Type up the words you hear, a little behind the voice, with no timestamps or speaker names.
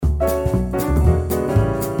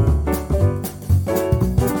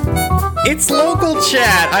Will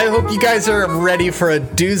Chat. I hope you guys are ready for a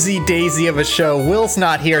doozy daisy of a show. Will's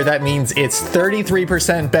not here. That means it's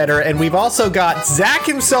 33% better. And we've also got Zach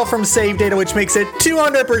himself from Save Data, which makes it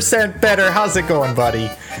 200% better. How's it going,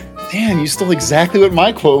 buddy? Damn, you stole exactly what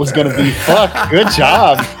my quote was going to be. Fuck, good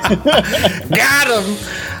job. Got him.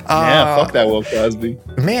 Yeah, fuck that Will Cosby.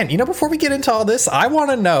 Man, before we get into all this, I want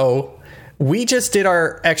to know, we just did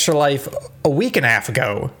our Extra Life a week and a half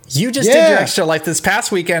ago. You just did your Extra Life this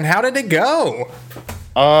past weekend. How did it go?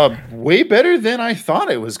 Way better than I thought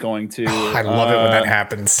it was going to. I love it when that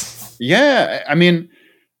happens. Yeah, I mean,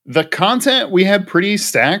 the content we had pretty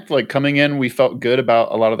stacked. Like coming in, we felt good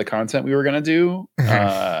about a lot of the content we were going to do.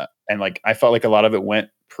 And like, I felt like a lot of it went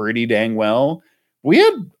pretty dang well. We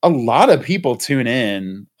had a lot of people tune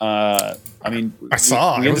in. I mean, I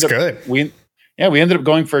saw it was good. We ended up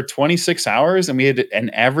going for 26 hours and we had an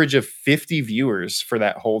average of 50 viewers for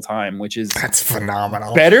that whole time, that's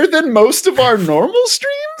phenomenal. Better than most of our normal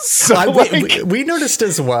streams. So we noticed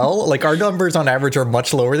as well, like our numbers on average are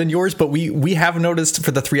much lower than yours, but we have noticed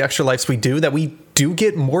for the 3 Extra Lives we do that we do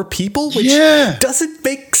get more people, which doesn't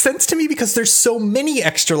make sense to me because there's so many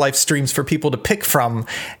Extra Life streams for people to pick from.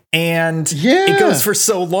 And it goes for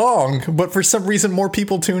so long, but for some reason more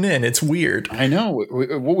people tune in. It's weird. I know.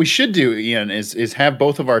 What we should do, Ian, is have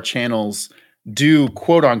both of our channels do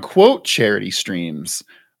quote unquote charity streams.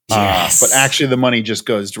 Yes. But actually the money just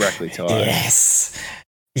goes directly to us.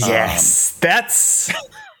 Yes. That's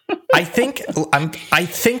I think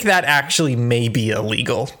that actually may be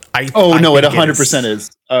illegal. It 100%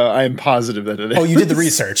 is. I am positive that it is. Oh, you did the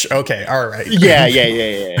research. Okay, all right. Yeah.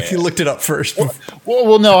 You looked it up first.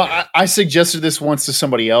 Well, no, I suggested this once to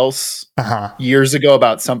somebody else years ago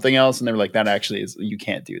about something else, and they were like, "That actually is, you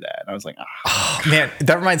can't do that." And I was like, "Oh, man,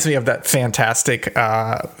 that reminds me of that fantastic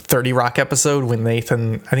 30 Rock episode when I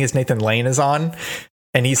think it's Nathan Lane is on."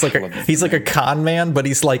 And he's like a con man, but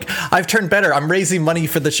he's like, I've turned better. I'm raising money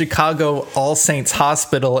for the Chicago All Saints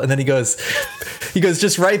Hospital. And then he goes,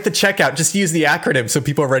 just write the check out. Just use the acronym. So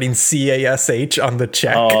people are writing CASH on the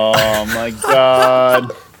check. Oh my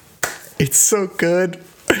God. It's so good.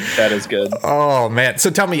 That is good. Oh man. So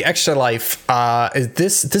tell me, Extra Life,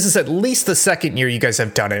 this is at least the second year you guys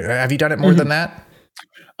have done it. Have you done it more than that?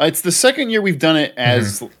 It's the second year we've done it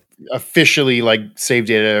as officially like Save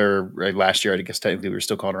Data, or last year, I guess technically we were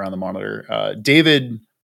still called Around the Monitor. David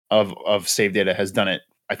of Save Data has done it,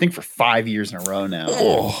 I think, for 5 years in a row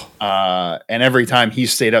now. And every time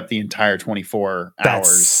he's stayed up the entire 24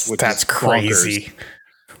 hours, which that's crazy.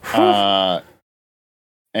 And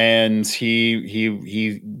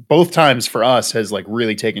he both times for us has like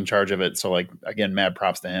really taken charge of it. So like, again, mad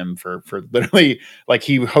props to him for literally, like,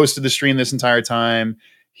 he hosted the stream this entire time.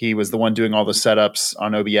 He was the one doing all the setups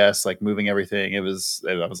on OBS, like moving everything. I was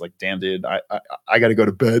like, damn, dude, I got to go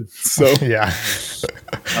to bed. So yeah,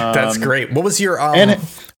 that's great. What was your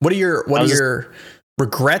what are your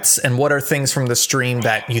regrets, and what are things from the stream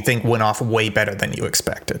that you think went off way better than you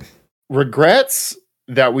expected? Regrets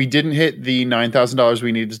that we didn't hit the $9,000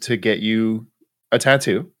 we needed to get you a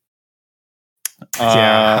tattoo.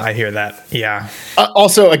 I hear that. Yeah.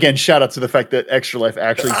 Also, again, shout out to the fact that Extra Life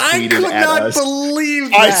actually tweeted at us. I could not believe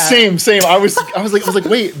that. Same. I was like,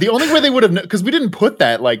 wait, the only way they would have, because we didn't put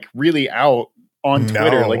that like really out on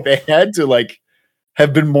Twitter. Like they had to like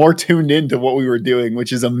have been more tuned into what we were doing,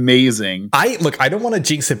 which is amazing. I don't want to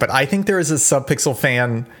jinx it, but I think there is a Subpixel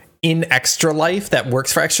fan in Extra Life that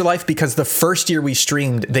works for Extra Life, because the first year we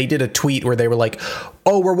streamed, they did a tweet where they were like,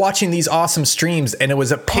 oh, we're watching these awesome streams, and it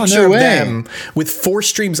was a picture of them with 4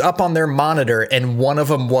 streams up on their monitor, and one of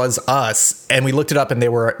them was us, and we looked it up, and they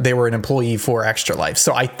were an employee for Extra Life.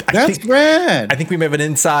 So I think rad. I think we may have an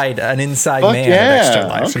inside man at Extra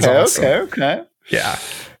Life. Okay. Yeah.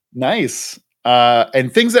 Nice.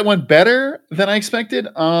 And things that went better than I expected.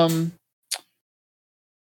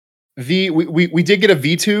 We did get a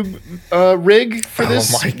VTube rig for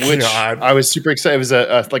this, which I was super excited. It was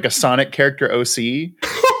a Sonic character OC,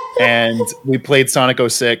 and we played Sonic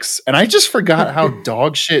 06, and I just forgot how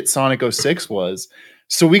dog shit Sonic 06 was.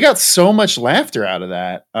 So we got so much laughter out of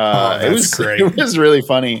that. It was great. It was really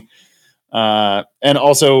funny. And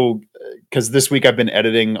also, because this week I've been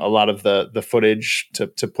editing a lot of the footage to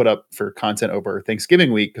put up for content over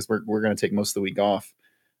Thanksgiving week, because we're going to take most of the week off.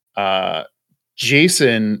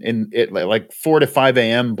 Jason in it like 4 to 5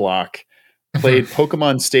 a.m. block played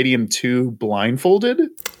Pokemon Stadium 2 blindfolded.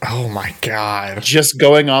 Oh my God. Just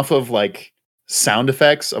going off of like sound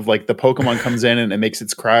effects of like the Pokemon comes in and it makes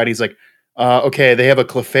its cry. And he's like, okay, they have a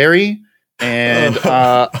Clefairy and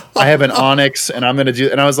I have an Onyx and I'm going to do,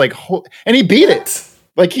 and I was like, and he beat it.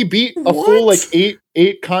 Like he beat a full like 8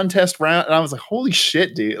 8 contest round, and I was like, holy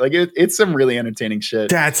shit, dude. Like it's some really entertaining shit.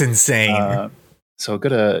 That's insane. So go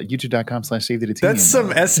to youtube.com/SaveTheTeam. That's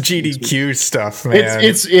some SGDQ stuff, man.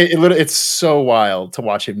 It's so wild to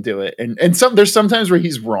watch him do it. And there's sometimes where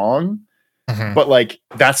he's wrong, but like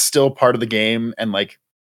that's still part of the game. And like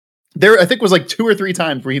there, I think was like 2 or 3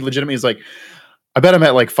 times where he legitimately is like, I bet I'm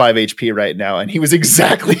at like 5 HP right now. And he was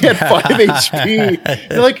exactly at 5 HP.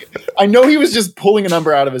 And like, I know he was just pulling a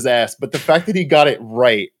number out of his ass, but the fact that he got it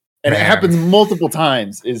right, and it happens multiple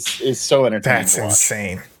times, is so entertaining. That's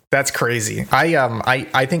insane. That's crazy.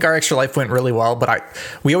 I think our Extra Life went really well, but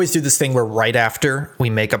we always do this thing where right after we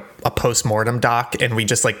make a post-mortem doc and we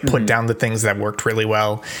just like put down the things that worked really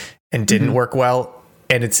well and didn't work well.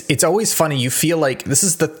 And it's always funny. You feel like this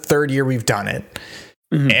is the 3rd year we've done it.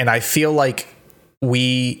 And I feel like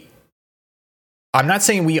I'm not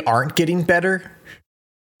saying we aren't getting better,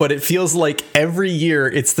 but it feels like every year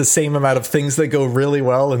it's the same amount of things that go really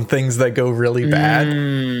well and things that go really bad.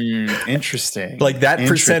 Interesting. Like that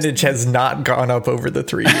percentage has not gone up over the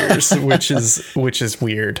 3 years, which is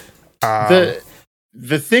weird.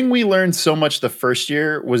 The thing we learned so much the first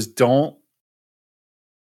year was don't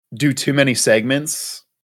do too many segments.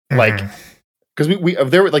 Like, because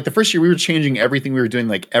there were like the first year we were changing everything. We were doing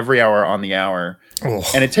like every hour on the hour.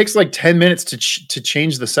 And it takes like 10 minutes to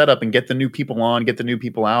change the setup and get the new people on, get the new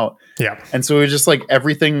people out. Yeah. And so it was just like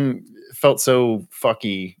everything felt so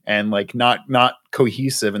fucky and like not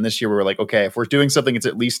cohesive. And this year we were like, okay, if we're doing something, it's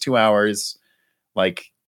at least 2 hours.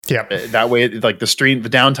 Like, that way, like the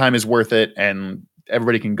downtime is worth it and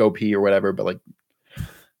everybody can go pee or whatever. But like,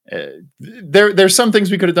 there's some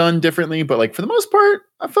things we could have done differently, but like for the most part,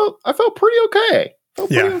 I felt pretty okay.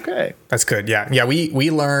 Okay. That's good. Yeah.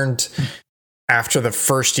 We learned after the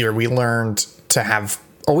first year, we learned to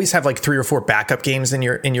always have like 3 or 4 backup games in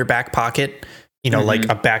your back pocket. You know, like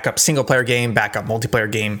a backup single player game, backup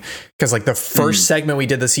multiplayer game. Because like the first segment we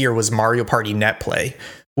did this year was Mario Party Net Play,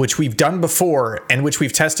 which we've done before and which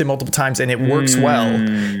we've tested multiple times, and it works well.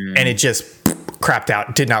 And it just crapped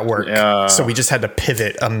out, did not work. So we just had to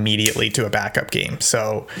pivot immediately to a backup game.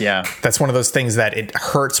 So that's one of those things that it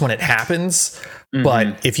hurts when it happens.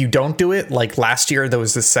 But if you don't do it, like last year, there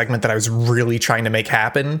was this segment that I was really trying to make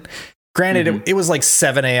happen. Granted, it was like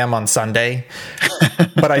 7 a.m. on Sunday,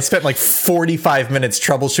 but I spent like 45 minutes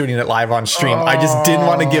troubleshooting it live on stream. I just didn't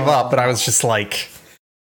want to give up, but I was just like,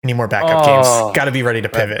 I need more backup games. Got to be ready to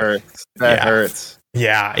pivot. That hurts.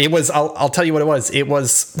 Yeah, it was. I'll tell you what it was. It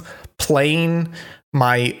was playing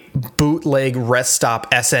my bootleg Rest Stop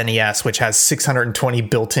SNES, which has 620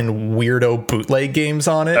 built-in weirdo bootleg games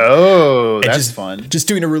on it. Oh, that's fun. Just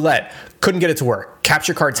doing a roulette. Couldn't get it to work.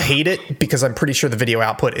 Capture cards hate it because I'm pretty sure the video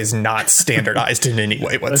output is not standardized in any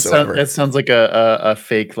way whatsoever. That sounds like a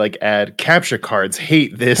fake like ad. Capture cards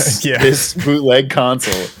hate this this bootleg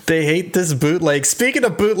console. They hate this bootleg. Speaking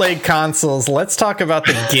of bootleg consoles, let's talk about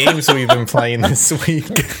the games we've been playing this week.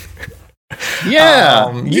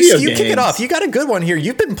 Yeah, you kick it off. You got a good one here.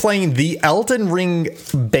 You've been playing the Elden Ring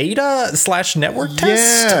beta / network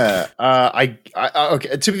test. Yeah,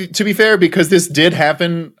 okay. To be fair, because this did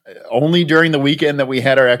happen only during the weekend that we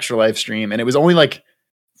had our Extra Life stream, and it was only like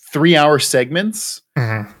 3-hour segments,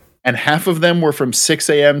 and half of them were from 6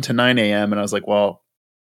 a.m. to 9 a.m. And I was like, well,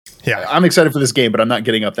 I'm excited for this game, but I'm not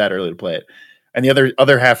getting up that early to play it. And the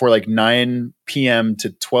other half were like 9 p.m.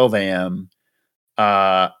 to 12 a.m.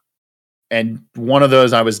 And one of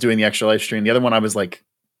those I was doing the Extra Life stream. The other one I was like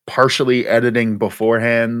partially editing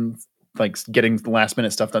beforehand, like getting the last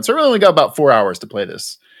minute stuff done. So I really only got about 4 hours to play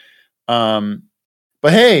this. But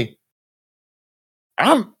hey,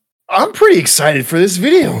 I'm pretty excited for this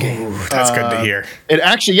video game. Ooh, that's good to hear. It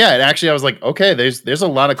actually, I was like, okay, there's a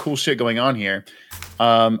lot of cool shit going on here.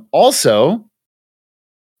 Also,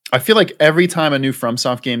 I feel like every time a new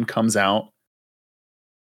FromSoft game comes out,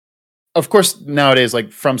 of course, nowadays, like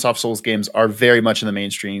FromSoft Souls games are very much in the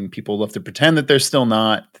mainstream. People love to pretend that they're still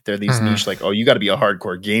not. That they're these niche, like, oh, you got to be a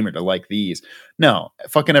hardcore gamer to like these. No,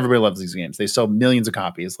 fucking everybody loves these games. They sell millions of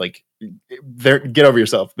copies. Like, get over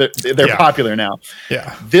yourself. They're popular now.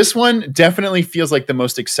 Yeah, this one definitely feels like the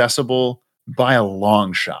most accessible by a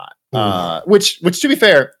long shot. Which to be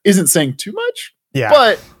fair, isn't saying too much. Yeah,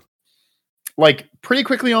 but like pretty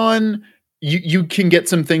quickly on. You can get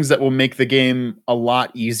some things that will make the game a lot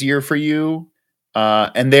easier for you.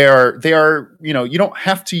 And they are, you know, you don't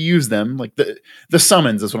have to use them. Like the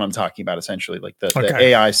summons is what I'm talking about, essentially. Like the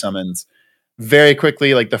AI summons very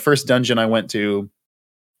quickly. Like the first dungeon I went to,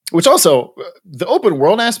 which also the open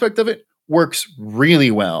world aspect of it works really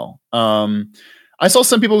well. I saw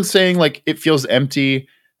some people saying like it feels empty.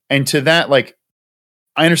 And to that, like,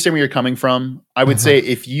 I understand where you're coming from. I would say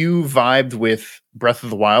if you vibed with Breath of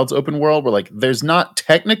the Wild's open world, where like there's not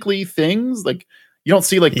technically things, like you don't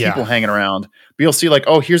see like people hanging around, but you'll see like,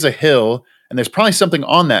 oh, here's a hill and there's probably something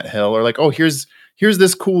on that hill, or like, oh, here's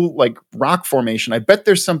this cool like rock formation. I bet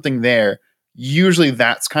there's something there. Usually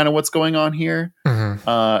that's kind of what's going on here.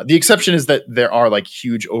 The exception is that there are like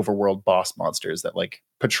huge overworld boss monsters that like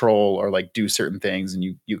patrol or like do certain things, and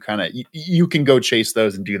you kind of you can go chase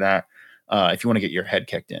those and do that. If you want to get your head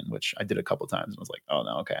kicked in, which I did a couple times and was like, oh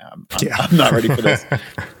no, okay, I'm not ready for this.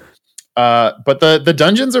 But the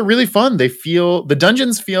dungeons are really fun. The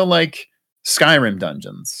dungeons feel like Skyrim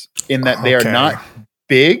dungeons in that they are not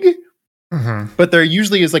big, but there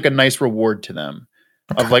usually is like a nice reward to them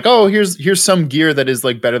of like, oh, here's some gear that is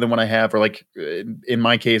like better than what I have. Or like in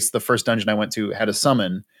my case, the first dungeon I went to had a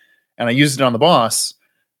summon and I used it on the boss,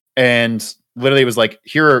 and literally it was like,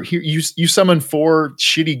 here you summon 4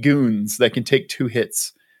 shitty goons that can take 2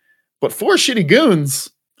 hits, but 4 shitty goons,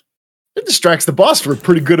 it distracts the boss for a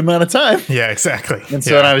pretty good amount of time. Yeah, exactly. And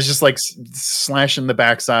so I was just like slashing the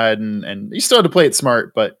backside, and you still had to play it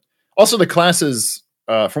smart, but also the classes,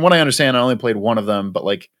 from what I understand, I only played one of them, but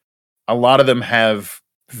like a lot of them have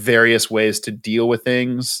various ways to deal with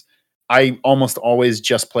things. I almost always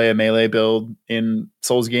just play a melee build in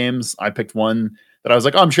Souls games. I picked one that I was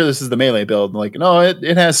like, oh, I'm sure this is the melee build. And like, no,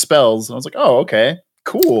 it has spells. And I was like, oh, okay,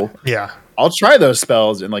 cool. Yeah. I'll try those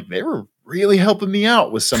spells. And like, they were really helping me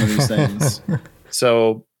out with some of these things.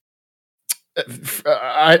 So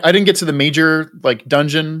I didn't get to the major like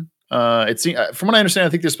dungeon. From what I understand, I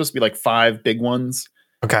think there's supposed to be like 5 big ones.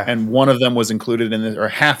 Okay. And one of them was included in this, or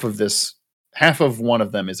half of one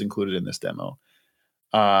of them is included in this demo.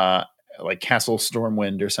 Like Castle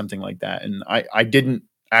Stormwind or something like that. And I didn't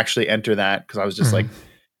actually enter that because I was just like,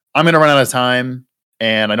 I'm going to run out of time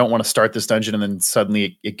and I don't want to start this dungeon and then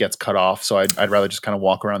suddenly it gets cut off. So I'd rather just kind of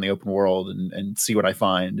walk around the open world and see what I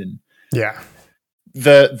find. And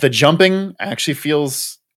the jumping actually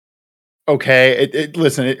feels okay.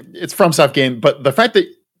 It's FromSoft game, but the fact that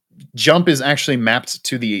jump is actually mapped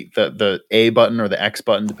to the A button or the X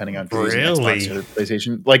button, depending on if you're using Xbox or the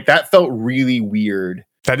PlayStation, like that felt really weird.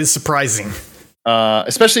 That is surprising.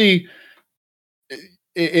 Especially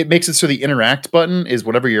it makes it so the interact button is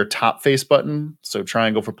whatever your top face button. So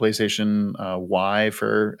triangle for PlayStation, Y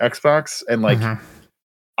for Xbox. And like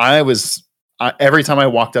every time I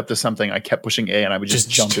walked up to something, I kept pushing A and I would just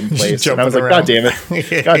jump in place. And I was like, God damn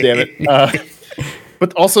it. God damn it.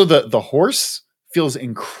 But also the horse feels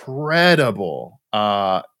incredible.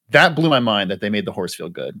 That blew my mind that they made the horse feel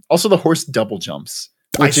good. Also, the horse double jumps.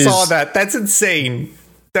 I saw that. That's insane.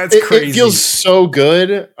 That's crazy. It feels so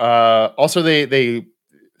good. Also, they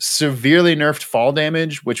severely nerfed fall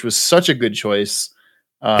damage, which was such a good choice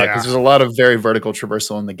because there's a lot of very vertical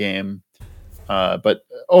traversal in the game. But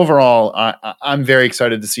overall, I'm very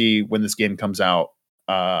excited to see when this game comes out.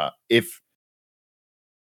 If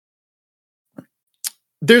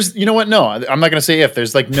there's, you know what? No, I'm not going to say if.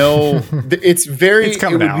 There's like no. It would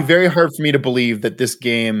be very hard for me to believe that this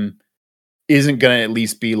game isn't going to at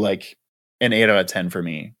least be like an 8 out of 10 for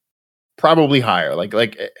me. Probably higher. Like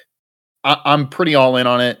I'm pretty all in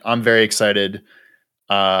on it. I'm very excited.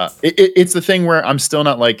 It's the thing where I'm still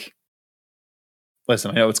not like,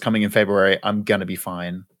 listen, I know it's coming in February. I'm going to be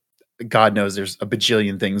fine. God knows there's a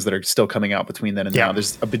bajillion things that are still coming out between then and now.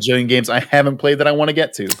 There's a bajillion games I haven't played that I want to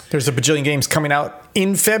get to. There's a bajillion games coming out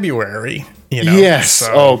in February. You know? Yes.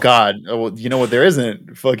 So. Oh God. Well, you know what? There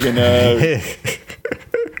isn't fucking.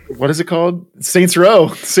 What is it called? Saints Row.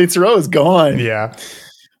 Saints Row is gone. Yeah.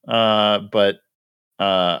 But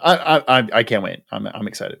I can't wait. I'm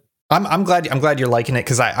excited. I'm glad you're liking it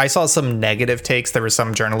because I saw some negative takes. There were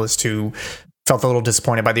some journalists who felt a little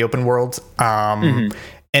disappointed by the open world.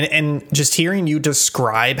 And just hearing you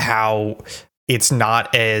describe how it's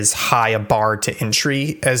not as high a bar to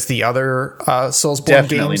entry as the other Soulsborne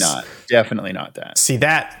games. Definitely not that. See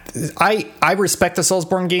that I respect the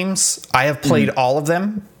Soulsborne games. I have played all of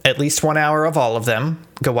them, at least 1 hour of all of them.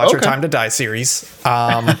 Go watch our Time to Die series.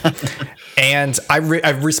 And I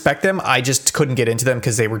respect them. I just couldn't get into them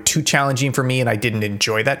because they were too challenging for me and I didn't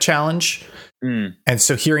enjoy that challenge. And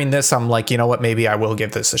so hearing this, I'm like, you know what? Maybe I will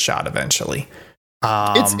give this a shot eventually.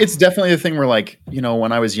 It's definitely the thing where, like, you know,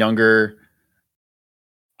 when I was younger,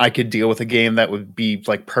 I could deal with a game that would be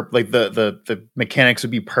like the mechanics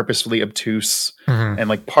would be purposefully obtuse, and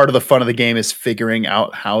like part of the fun of the game is figuring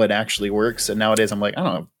out how it actually works. And nowadays, I'm like, I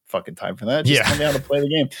don't have fucking time for that. Just come down to play the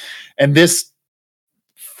game. And this,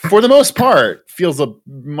 for the most part, feels a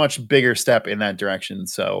much bigger step in that direction.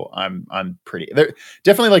 So I'm pretty there.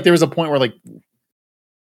 Definitely, like, there was a point where like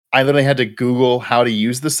I literally had to Google how to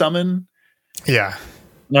use the summon. Yeah.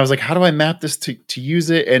 And I was like, how do I map this to use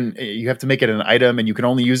it? And you have to make it an item and you can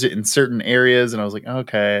only use it in certain areas. And I was like,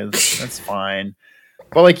 okay, that's fine.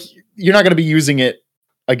 But like, you're not going to be using it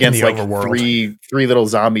against like three little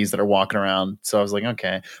zombies that are walking around. So I was like,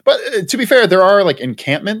 okay. But to be fair, there are like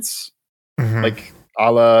encampments, like a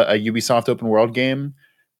la a Ubisoft open world game.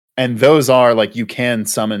 And those are like, you can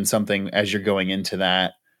summon something as you're going into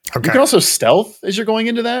that. Okay. You can also stealth as you're going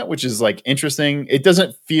into that, which is like interesting. It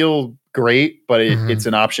doesn't feel great, but it's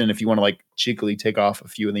an option if you want to like cheekily take off a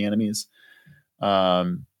few of the enemies.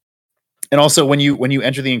 And also when you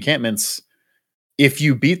enter the encampments, if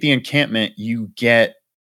you beat the encampment, you get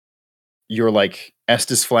your like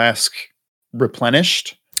Estus flask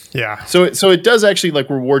replenished. Yeah. So it does actually like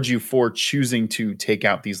reward you for choosing to take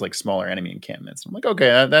out these like smaller enemy encampments. I'm like,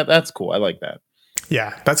 okay, that's cool. I like that.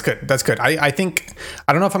 Yeah, that's good. That's good. I think,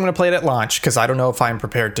 I don't know if I'm going to play it at launch because I don't know if I'm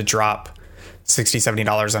prepared to drop $60,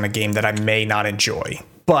 $70 on a game that I may not enjoy.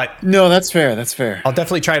 But no, that's fair. That's fair. I'll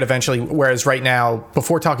definitely try it eventually. Whereas right now,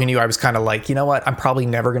 before talking to you, I was kind of like, you know what? I'm probably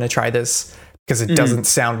never going to try this because it doesn't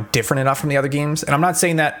sound different enough from the other games. And I'm not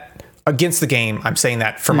saying that against the game. I'm saying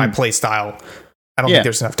that for my play style. I don't think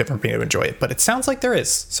there's enough different for me to enjoy it, but it sounds like there is.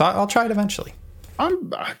 So I'll try it eventually.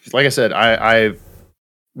 Like I said, I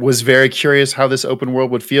was very curious how this open world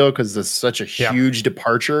would feel because it's such a huge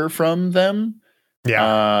departure from them.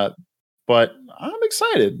 Yeah. But I'm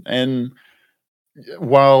excited. And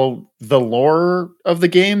while the lore of the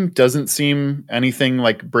game doesn't seem anything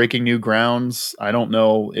like breaking new grounds, I don't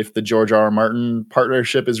know if the George R. R. Martin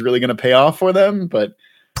partnership is really going to pay off for them, but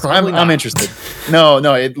I'm interested. No,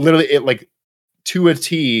 it literally, like to a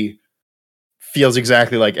T feels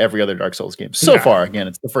exactly like every other Dark Souls game so far. Again,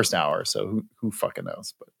 it's the first hour, so who fucking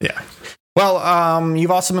knows? But yeah. Well,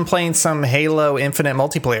 you've also been playing some Halo Infinite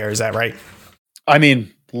multiplayer, is that right? I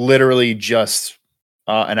mean, literally just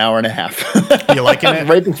an hour and a half. You liking it?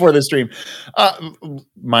 Right before the stream.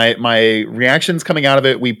 My reactions coming out of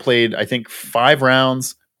it, we played, I think, 5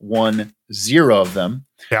 rounds, won 0 of them.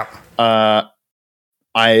 Yeah.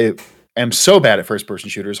 I am so bad at first-person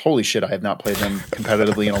shooters. Holy shit, I have not played them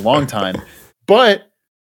competitively in a long time. But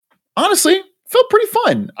honestly, felt pretty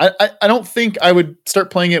fun. I don't think I would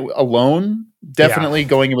start playing it alone. Definitely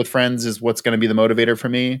going in with friends is what's going to be the motivator for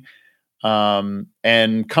me.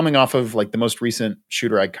 And coming off of like the most recent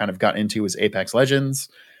shooter I kind of got into was Apex Legends,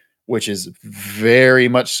 which is very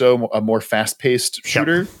much so a more fast-paced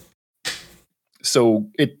shooter. So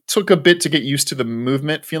it took a bit to get used to the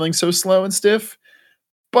movement feeling so slow and stiff.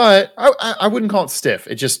 But I wouldn't call it stiff.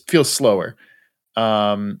 It just feels slower.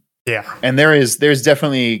 And there's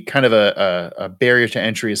definitely kind of a barrier to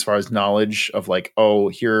entry as far as knowledge of like, oh,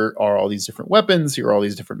 here are all these different weapons. Here are all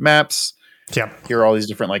these different maps. Yeah. Here are all these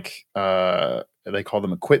different like they call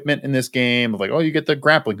them equipment in this game. Like, oh, you get the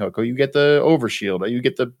grappling hook. Oh, you get the overshield. Oh, you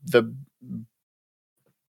get the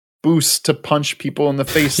boost to punch people in the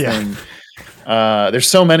face thing. There's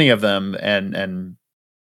so many of them, and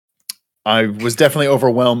I was definitely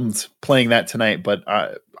overwhelmed playing that tonight, but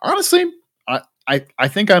honestly, I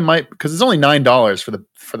think I might, because it's only $9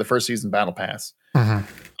 for the first season battle pass.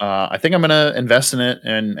 I think I'm gonna invest in it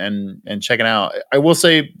and check it out. I will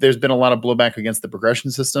say there's been a lot of blowback against the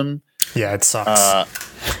progression system. Yeah, it sucks.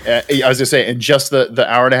 I was gonna say, in just the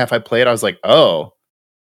hour and a half I played, I was like, oh,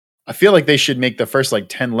 I feel like they should make the first like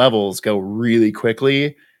 10 levels go really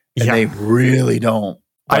quickly, and they really don't.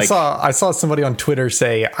 Like, I saw somebody on Twitter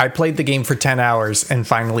say, I played the game for 10 hours and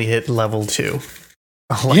finally hit level 2.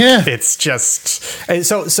 Like, it's just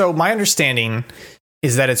so my understanding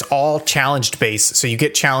is that it's all challenge based. So you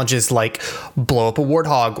get challenges like blow up a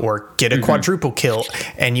warthog or get a quadruple kill,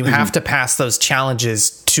 and you have to pass those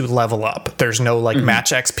challenges to level up. There's no like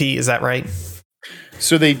match XP. Is that right?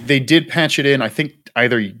 So they did patch it in, I think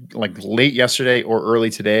either like late yesterday or early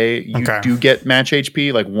today. You do get match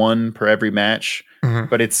HP, like 1 per every match.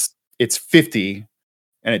 But it's 50,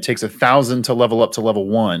 and it takes 1,000 to level up to level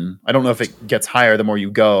 1. I don't know if it gets higher the more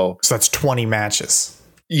you go. So that's 20 matches.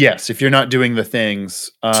 Yes, if you're not doing the things.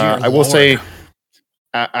 I will say,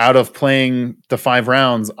 out of playing the 5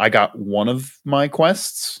 rounds, I got one of my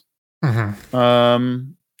quests. And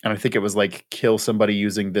I think it was like kill somebody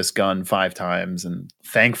using this gun 5 times, and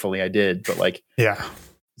thankfully I did. But like,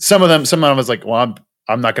 some of them was like, well,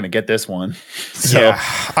 I'm not going to get this one. So,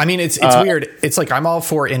 I mean, it's weird. It's like, I'm all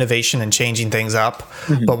for innovation and changing things up.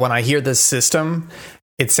 But when I hear this system,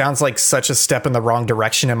 it sounds like such a step in the wrong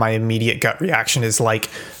direction. And my immediate gut reaction is like,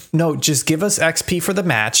 no, just give us XP for the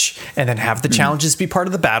match and then have the challenges be part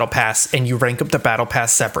of the battle pass, and you rank up the battle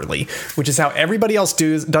pass separately, which is how everybody else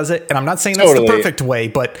does it. And I'm not saying that's the perfect way,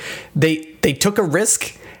 but they took a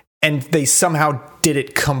risk. and they somehow did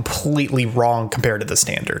it completely wrong compared to the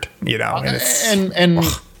standard, you know? And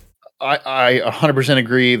I 100%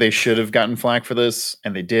 agree. They should have gotten flack for this,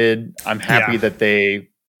 and they did. I'm happy that they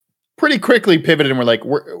pretty quickly pivoted and were like,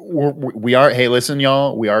 we are, hey, listen,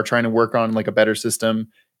 y'all, we are trying to work on like a better system.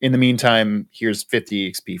 In the meantime, here's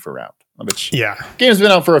 50 XP for round, which game's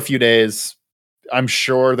been out for a few days. I'm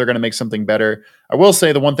sure they're going to make something better. I will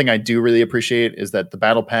say the one thing I do really appreciate is that the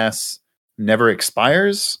battle pass never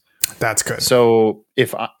expires. That's good. So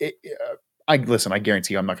if I listen, I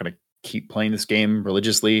guarantee you I'm not going to keep playing this game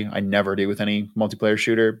religiously. I never do with any multiplayer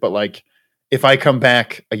shooter, but like if I come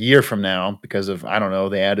back a year from now because of, I don't know,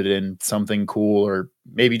 they added in something cool, or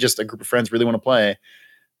maybe just a group of friends really want to play,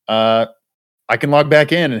 I can log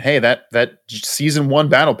back in and hey, that season 1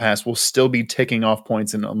 battle pass will still be ticking off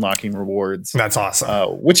points and unlocking rewards. That's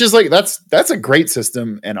awesome. Which is like, that's a great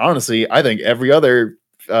system. And honestly, I think every other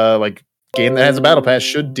like game that has a battle pass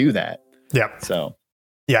should do that. Yeah. So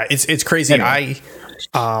yeah, it's crazy. Anyway.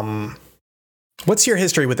 What's your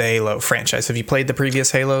history with the Halo franchise? Have you played the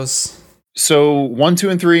previous Halos? So 1, 2,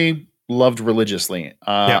 and 3 loved religiously.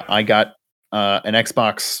 I got an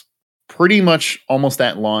Xbox pretty much almost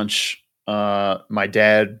at launch. My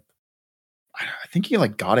dad, I think he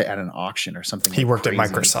like got it at an auction or something. He like worked crazy. at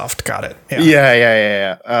Microsoft. Got it.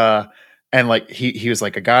 Yeah. And like he was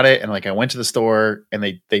like, I got it. And like I went to the store and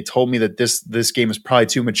they told me that this game is probably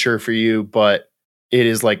too mature for you, but it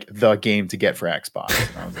is like the game to get for Xbox.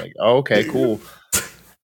 And I was like, oh, okay, cool.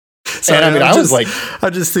 So and I mean, I'm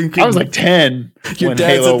just thinking, I was like 10 when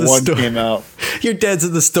Halo 1 came out. Your dad's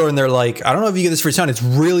at the store and they're like, I don't know if you get this for your son. It's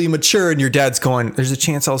really mature. And your dad's going, there's a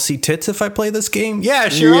chance I'll see tits if I play this game. Yeah,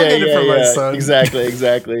 sure. I'll get it for my son.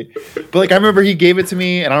 Exactly. But like, I remember he gave it to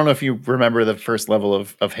me, and I don't know if you remember the first level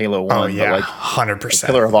of Halo 1. Oh yeah, but like 100%.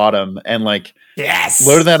 Pillar of Autumn. And like, yes,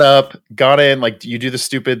 loaded that up, got in, like you do the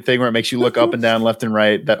stupid thing where it makes you look up and down, left and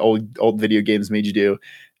right, that old video games made you do.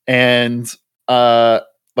 And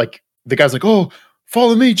like, the guy's like, oh,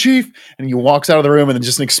 follow me, Chief. And he walks out of the room and then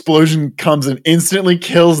just an explosion comes and instantly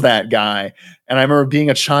kills that guy. And I remember being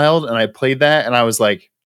a child and I played that and I was like,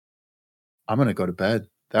 I'm going to go to bed.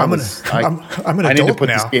 I'm an I need to put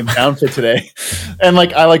this game down for today. And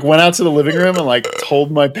like, I like went out to the living room and like told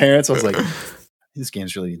my parents, I was like, this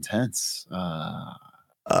game's really intense. I'm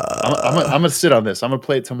going to sit on this. I'm going to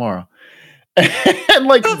play it tomorrow. And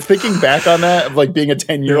like thinking back on that, of like being a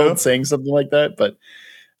 10-year-old saying something like that. But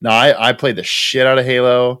no, I played the shit out of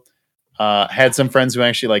Halo. Had some friends who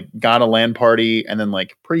actually like got a LAN party, and then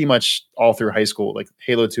like pretty much all through high school, like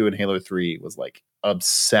Halo 2 and Halo 3 was like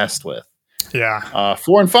obsessed with. Yeah.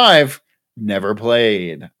 4 and 5 never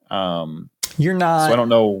played. You're not. So I don't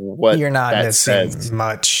know what you're not that missing says.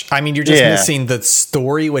 much. I mean, you're just missing the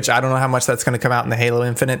story, which I don't know how much that's going to come out in the Halo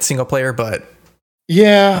Infinite single player, but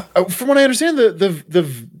yeah, from what I understand,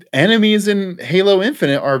 the enemies in Halo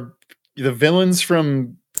Infinite are the villains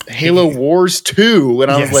from Halo Wars 2, and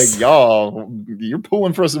I was like, y'all, you're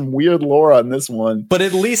pulling for some weird lore on this one. But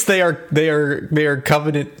at least they are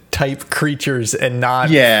Covenant type creatures and not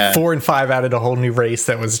 4 and 5 added a whole new race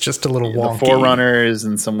that was just a little wonky. The Forerunners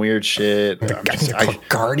and some weird shit. I think they're called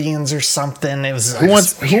Guardians or something. It was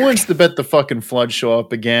who wants to bet the fucking Flood show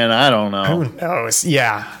up again? I don't know. Who knows?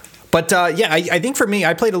 Yeah. But I think for me,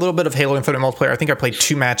 I played a little bit of Halo Infinite multiplayer. I think I played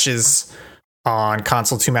 2 matches on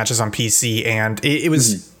console, 2 matches on PC, and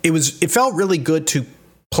it felt really good to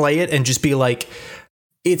play it and just be like,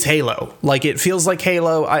 it's Halo. Like, it feels like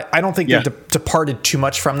Halo. I don't think they departed too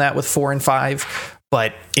much from that with 4 and 5,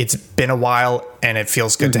 but it's been a while and it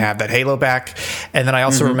feels good to have that Halo back. And then I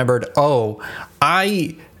also remembered,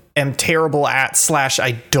 I am terrible at /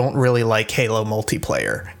 I don't really like Halo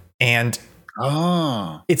multiplayer. And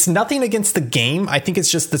it's nothing against the game. I think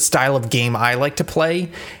it's just the style of game I like to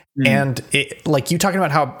play. And it, like you talking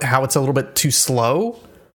about how it's a little bit too slow.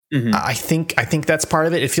 I think that's part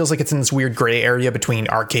of it. It feels like it's in this weird gray area between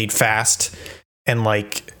arcade fast and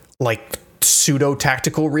like pseudo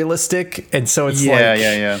tactical realistic. And so it's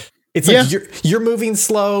it's like you're moving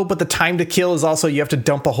slow, but the time to kill is also, you have to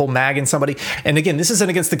dump a whole mag in somebody. And again, this isn't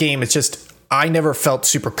against the game. It's just, I never felt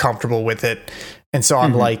super comfortable with it. And so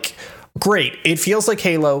I'm like, great. It feels like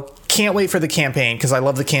Halo. Can't wait for the campaign because I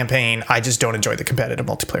love the campaign. I just don't enjoy the competitive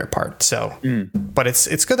multiplayer part. So, but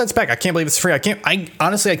it's good that's back. I can't believe it's free. I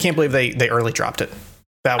honestly can't believe they early dropped it.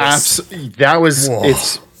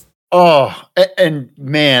 And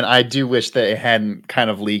man, I do wish that it hadn't kind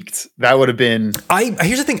of leaked. That would have been.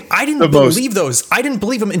 Here's the thing. I didn't believe those. I didn't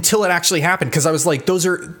believe them until it actually happened because I was like,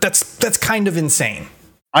 that's kind of insane.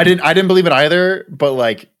 I didn't believe it either. But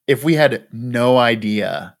like, if we had no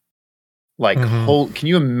idea Like, can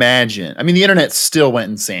you imagine? I mean, the internet still went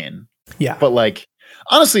insane. Yeah. But like,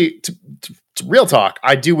 honestly, to real talk,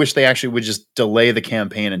 I do wish they actually would just delay the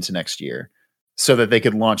campaign into next year so that they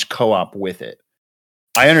could launch co-op with it.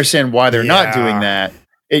 I understand why they're not doing that.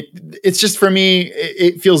 It's just, for me,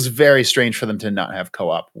 it feels very strange for them to not have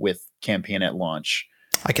co-op with campaign at launch.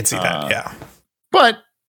 I can see that. Yeah. But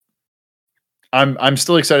I'm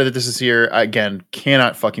still excited that this is here. Again,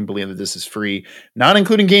 cannot fucking believe that this is free. Not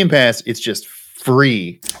including Game Pass. It's just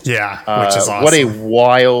free. Yeah. Which is awesome. What a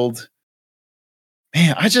wild,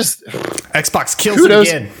 man. Xbox kills it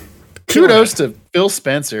again. Kudos to Phil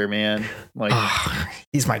Spencer, man. Like,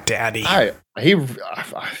 he's my daddy.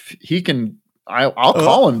 He can. I'll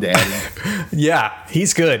call him daddy. Yeah,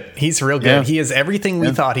 he's good. He's real good. Yeah. He is everything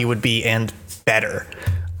we thought he would be and better.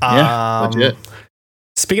 Legit.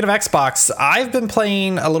 Speaking of Xbox, I've been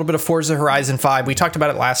playing a little bit of Forza Horizon 5. We talked about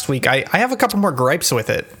it last week. I have a couple more gripes with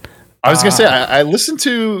it. I was going to say, I listened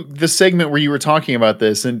to the segment where you were talking about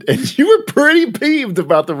this, and you were pretty peeved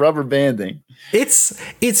about the rubber banding. It's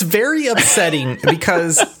very upsetting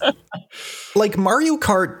because, like, Mario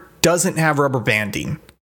Kart doesn't have rubber banding.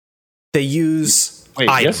 They use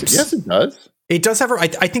items. Yes, it does. It does have. I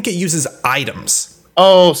think it uses items.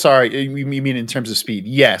 Oh, sorry. You mean in terms of speed?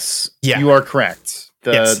 Yes. Yeah. You are correct.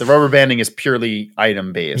 The rubber banding is purely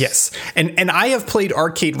item based. Yes. And I have played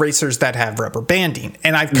arcade racers that have rubber banding,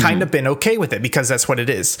 and I've kind of been okay with it because that's what it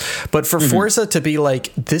is. But for Forza to be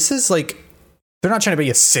like, this is like, they're not trying to be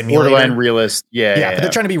a simulator. Borderline realist. Yeah. But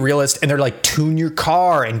they're trying to be realist, and they're like, tune your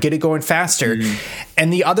car and get it going faster.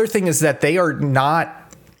 And the other thing is that they are not,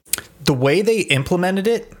 the way they implemented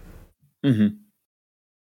it.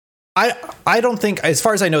 I don't think, as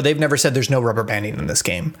far as I know, they've never said there's no rubber banding in this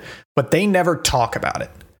game, but they never talk about it.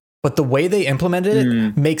 But the way they implemented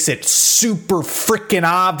it makes it super freaking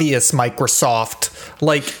obvious, Microsoft.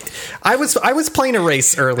 Like, I was playing a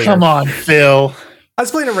race earlier. Come on, Phil. I was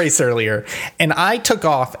playing a race earlier, and I took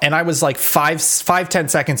off, and I was like 5-10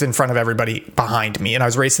 seconds in front of everybody behind me, and I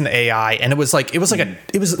was racing the AI, and it was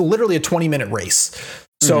literally a 20-minute race.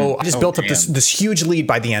 So I just built up this huge lead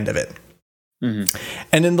by the end of it.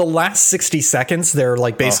 And in the last 60 seconds, there are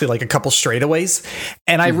like basically like a couple straightaways.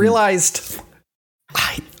 And I realized,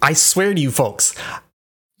 I swear to you folks,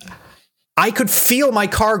 I could feel my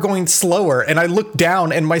car going slower, and I looked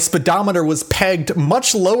down and my speedometer was pegged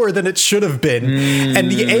much lower than it should have been.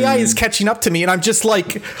 And the AI is catching up to me, and I'm just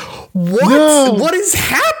like, what? No. What is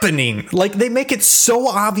happening? Like, they make it so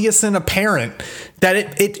obvious and apparent that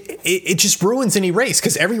it just ruins any race,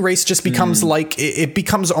 because every race just becomes like, it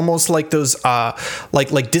becomes almost like those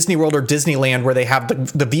like Disney World or Disneyland, where they have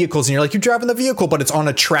the vehicles, and you're like, you're driving the vehicle, but it's on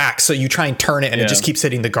a track, so you try and turn it, and it just keeps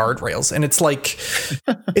hitting the guardrails. And it's like,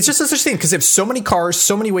 it's just such a thing, because they have so many cars,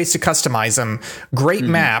 so many ways to customize them, great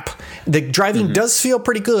map, the driving does feel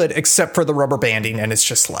pretty good, except for the rubber banding, and it's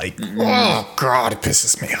just like, oh god, it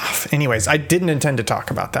pisses me off. Anyways, I didn't intend to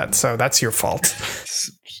talk about that, so that's your fault.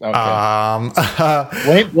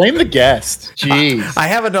 Okay. Blame the guest. Jeez. I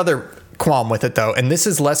have another qualm with it, though, and this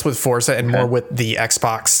is less with Forza and more with the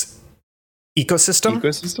Xbox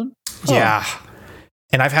ecosystem. Yeah.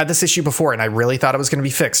 And I've had this issue before, and I really thought it was going to be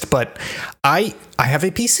fixed, but I have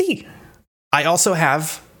a PC. I also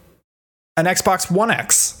have an Xbox One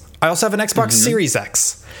X. I also have an Xbox Series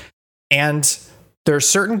X. And there are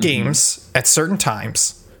certain games at certain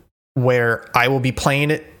times where I will be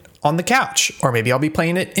playing it on the couch, or maybe I'll be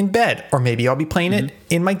playing it in bed, or maybe I'll be playing it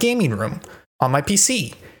in my gaming room on my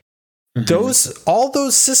PC. All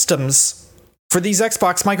those systems for these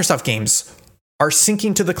Xbox Microsoft games are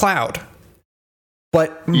syncing to the cloud,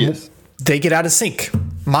 but they get out of sync.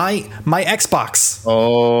 My Xbox.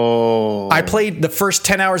 I played the first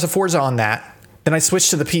 10 hours of Forza on that. Then I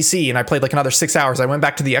switched to the PC and I played like another 6 hours. I went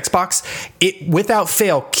back to the Xbox. It, without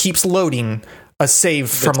fail, keeps loading a save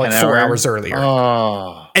from like 4 hours earlier.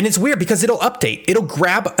 And it's weird because it'll update. It'll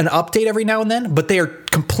grab an update every now and then, but they are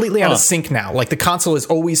completely out of sync now. Like, the console is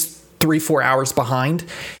always 3-4 hours behind.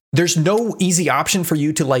 There's no easy option for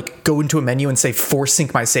you to like go into a menu and say force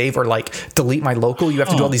sync my save or like delete my local. You have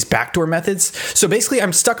to do all these backdoor methods. So basically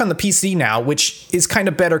I'm stuck on the PC now, which is kind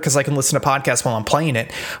of better because I can listen to podcasts while I'm playing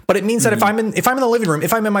it. But it means that if I'm in the living room,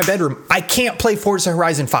 if I'm in my bedroom, I can't play Forza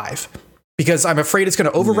Horizon 5 because I'm afraid it's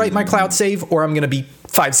going to overwrite my cloud save, or I'm going to be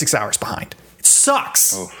 5-6 hours behind. It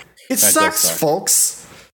sucks. It sucks, folks.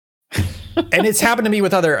 And it's happened to me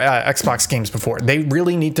with other Xbox games before. They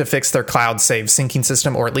really need to fix their cloud save syncing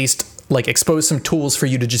system, or at least like expose some tools for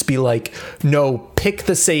you to just be like, no, pick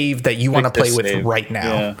the save that you want to play with right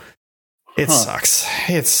now. Yeah. It sucks.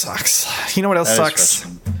 It sucks. You know what else sucks?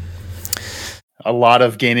 A lot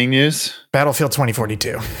of gaming news. Battlefield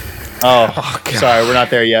 2042. Oh, sorry, we're not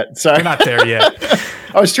there yet. Sorry, we're not there yet.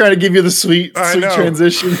 I was trying to give you the sweet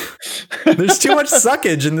transition. There's too much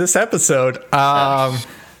suckage in this episode.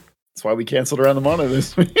 That's why we canceled around the mono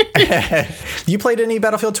this week. You played any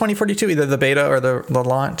Battlefield 2042, either the beta or the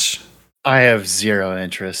launch? I have zero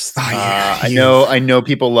interest. I know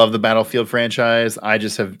people love the Battlefield franchise. I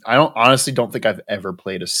honestly don't think I've ever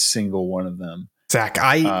played a single one of them. Zach,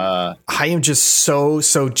 I am just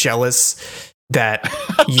so jealous that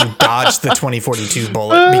you dodged the 2042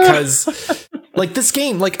 bullet, because like this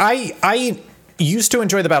game, like I used to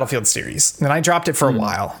enjoy the Battlefield series, and I dropped it for a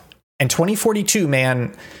while. And 2042,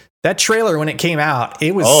 man, that trailer when it came out,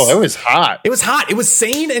 it was hot. It was hot. It was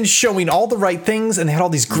sane and showing all the right things, and they had all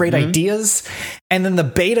these great ideas. And then the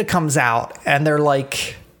beta comes out, and they're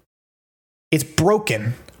like, it's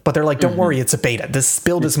broken. But they're like, don't worry, it's a beta. This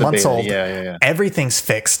build is months old. Yeah. Everything's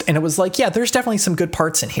fixed. And it was like, yeah, there's definitely some good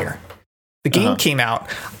parts in here. The game came out.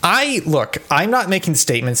 I'm not making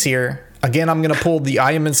statements here. Again, I'm going to pull the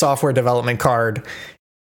I am in software development card.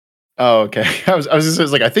 Oh, okay. I was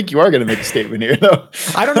just like, I think you are going to make a statement here, though.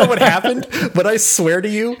 I don't know what happened, but I swear to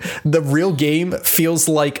you, the real game feels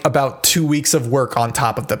like about 2 weeks of work on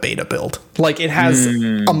top of the beta build. Like it has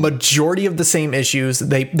a majority of the same issues.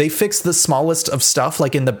 They fixed the smallest of stuff.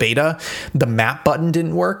 Like in the beta, the map button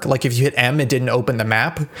didn't work. Like if you hit M, it didn't open the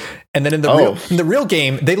map. And then in the real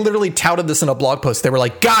game, they literally touted this in a blog post. They were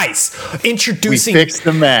like, guys, introducing... We fixed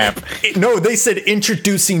the map. No, they said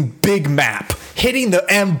introducing big map. Hitting the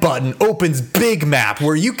M button opens big map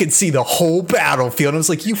where you can see the whole battlefield. And I was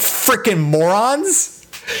like, you freaking morons.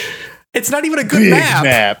 It's not even a good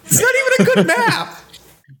map. It's not even a good map.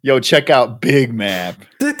 Yo, check out big map.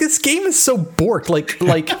 This game is so borked.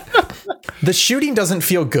 Like the shooting doesn't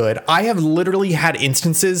feel good. I have literally had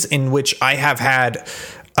instances in which I have had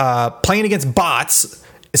playing against bots.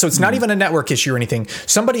 So it's not even a network issue or anything.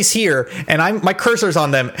 Somebody's here and my cursor's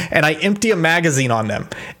on them and I empty a magazine on them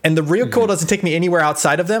and the recoil doesn't take me anywhere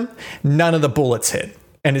outside of them. None of the bullets hit.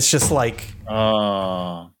 And it's just like,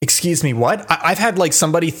 excuse me, what? I've had like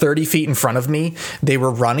somebody 30 feet in front of me. They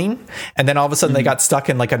were running and then all of a sudden they got stuck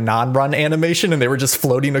in like a non-run animation and they were just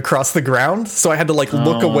floating across the ground. So I had to like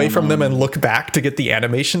look away from them and look back to get the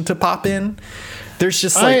animation to pop in. There's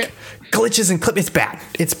just like glitches and clips.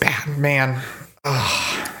 It's bad, man.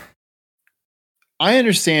 I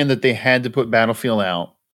understand that they had to put Battlefield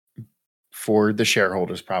out for the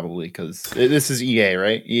shareholders, probably because this is EA,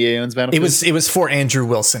 right? EA owns Battlefield. It was for Andrew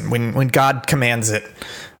Wilson. When God commands it,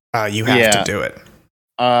 you have to do it.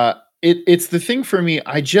 It's the thing for me.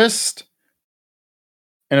 And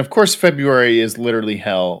of course, February is literally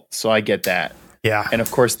hell, so I get that. Yeah, and of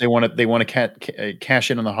course they want to cash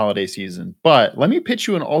in on the holiday season. But let me pitch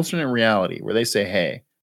you an alternate reality where they say, "Hey,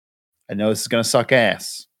 I know this is going to suck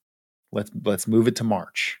ass. Let's move it to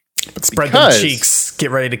March. But spread them cheeks. Get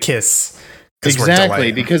ready to kiss."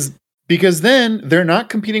 Exactly, because then they're not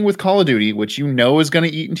competing with Call of Duty, which you know is going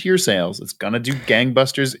to eat into your sales. It's going to do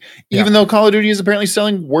gangbusters, even though Call of Duty is apparently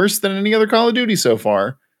selling worse than any other Call of Duty so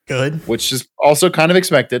far. Good. Which is also kind of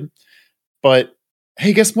expected. But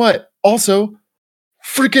hey, guess what? Also,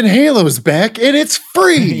 freaking Halo's back and it's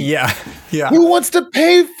free. Yeah. Who wants to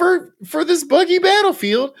pay for this buggy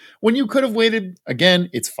Battlefield when you could have waited? Again,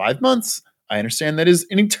 it's 5 months. I understand that is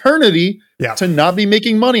an eternity to not be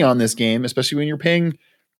making money on this game, especially when you're paying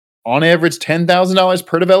on average $10,000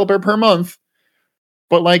 per developer per month.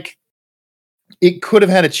 But like, it could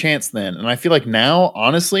have had a chance then. And I feel like now,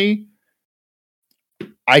 honestly,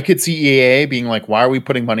 I could see EA being like, why are we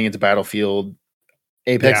putting money into Battlefield?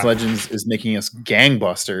 Apex Legends is making us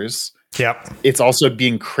gangbusters. Yep. It's also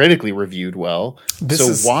being critically reviewed well. This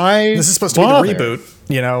is supposed to be the reboot,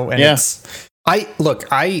 you know, and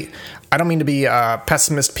I don't mean to be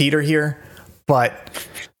pessimist Peter here, but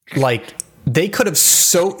like they could have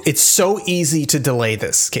it's so easy to delay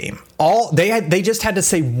this game. They just had to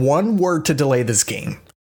say one word to delay this game.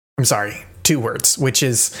 I'm sorry, 2 words, which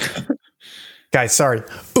is guys, sorry.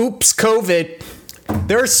 Oops, COVID.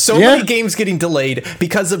 There are so many games getting delayed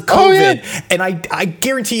because of COVID. And I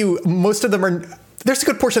guarantee you most of them are, there's a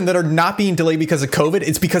good portion that are not being delayed because of COVID.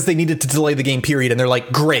 It's because they needed to delay the game period. And they're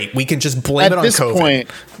like, great, we can just blame it on COVID.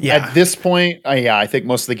 At this point, I think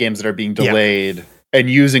most of the games that are being delayed and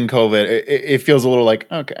using COVID, it feels a little like,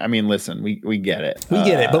 okay, I mean, listen, we get it. We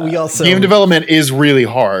get it, but we also... Game development is really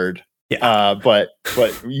hard. But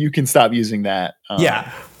you can stop using that.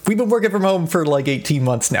 We've been working from home for like 18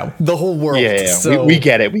 months now. The whole world. So. We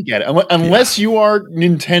get it. Unless you are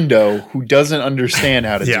Nintendo, who doesn't understand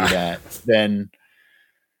how to do that, then,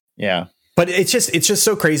 But it's just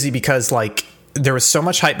so crazy because like there was so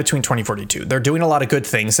much hype between 2042. They're doing a lot of good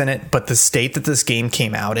things in it, but the state that this game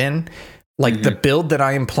came out in, like the build that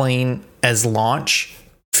I am playing as launch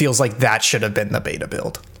feels like that should have been the beta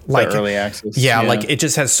build. Like early access. Yeah, like it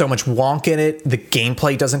just has so much wonk in it. The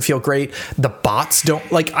gameplay doesn't feel great. The bots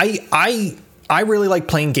don't like I really like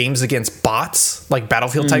playing games against bots, like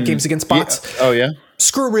Battlefield type games against bots. Yeah. Oh yeah.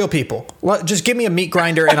 Screw real people. Just give me a meat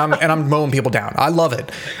grinder and I'm mowing people down. I love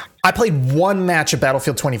it. I played one match of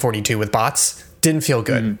Battlefield 2042 with bots. Didn't feel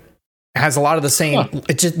good. It has a lot of the same.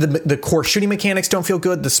 It just the core shooting mechanics don't feel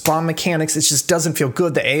good. The spawn mechanics, it just doesn't feel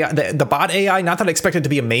good. The AI, the bot AI, not that I expected it to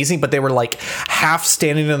be amazing, but they were like half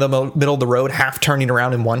standing in the middle of the road, half turning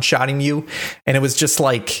around and one shotting you, and it was just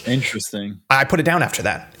like interesting. I put it down after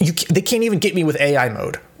that. They can't even get me with AI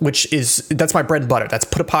mode, that's my bread and butter. That's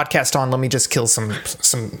put a podcast on. Let me just kill some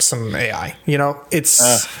AI. You know,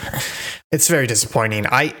 it's very disappointing.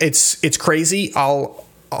 It's crazy.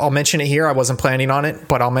 I'll mention it here. I wasn't planning on it,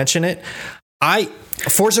 but I'll mention it.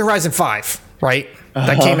 Forza Horizon 5, right?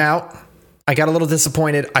 That came out. I got a little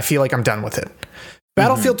disappointed. I feel like I'm done with it.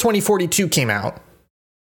 Battlefield 2042 came out.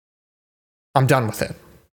 I'm done with it.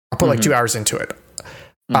 I put like 2 hours into it.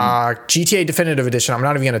 GTA Definitive Edition, I'm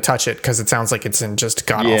not even going to touch it because it sounds like it's in just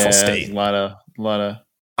god-awful state. A lot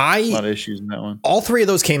of issues in that one. All 3 of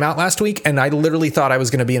those came out last week, and I literally thought I was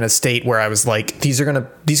going to be in a state where I was like, these are gonna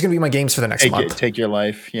be my games for the next month. Take your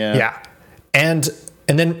life, yeah. And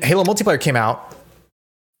then Halo multiplayer came out,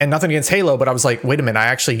 and nothing against Halo, but I was like, wait a minute,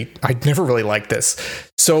 I never really liked this.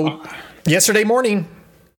 So yesterday morning,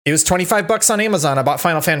 it was $25 on Amazon. I bought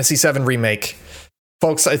Final Fantasy VII Remake.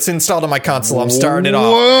 Folks, it's installed on my console. I'm starting it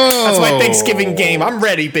off. That's my Thanksgiving game. I'm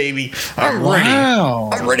ready, baby. I'm ready.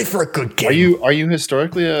 I'm ready for a good game. Are you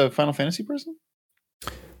historically a Final Fantasy person?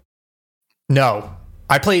 No.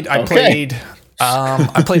 I played a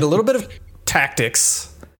little bit of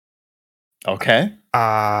Tactics. Okay.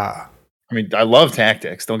 I mean, I love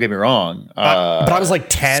Tactics. Don't get me wrong. But I was like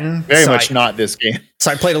 10. Very much not this game. So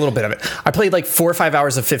I played a little bit of it. I played like 4 or 5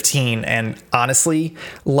 hours of 15, and honestly,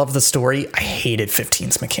 love the story. I hated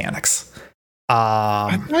 15's mechanics.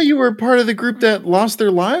 I thought you were part of the group that lost their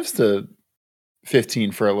lives to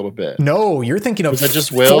 15 for a little bit. No, you're thinking of. Was that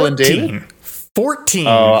just Will 14. And David? 14.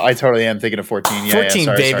 Oh, I totally am thinking of 14. Yeah, 14,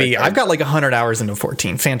 sorry, baby. Sorry. I've got like 100 hours into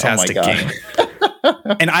 14. Fantastic game.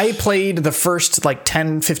 And I played the first like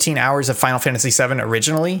 10, 15 hours of Final Fantasy VII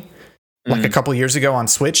originally, like a couple years ago on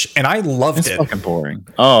Switch, and I loved it. It's fucking boring.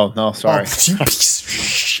 Oh, no, sorry.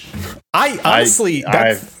 I honestly,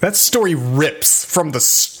 that story rips from the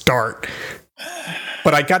start.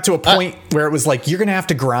 But I got to a point where it was like, you're going to have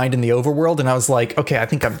to grind in the overworld, and I was like, okay, I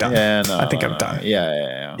think I'm done. Yeah, I think I'm done.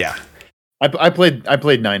 Yeah. I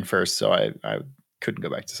played 9 first, so I couldn't go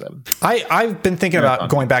back to 7. I've been thinking about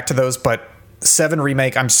going back to those, but 7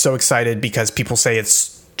 Remake, I'm so excited because people say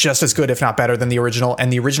it's just as good, if not better, than the original.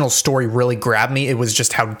 And the original story really grabbed me. It was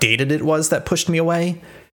just how dated it was that pushed me away.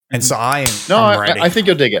 And so I'm ready. I think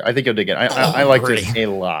you'll dig it. I liked it a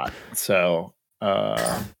lot. So,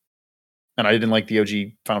 and I didn't like the OG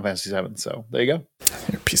Final Fantasy VII. So there you go.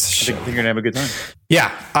 You're a piece of shit. I think you're gonna have a good time.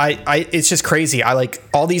 Yeah, it's just crazy. I like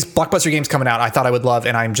all these blockbuster games coming out. I thought I would love,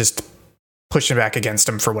 and I'm just pushing back against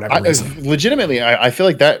them for whatever reason. Legitimately, I feel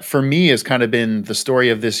like that for me has kind of been the story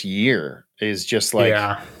of this year. Is just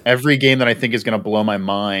like every game that I think is going to blow my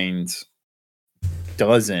mind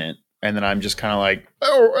doesn't, and then I'm just kind of like,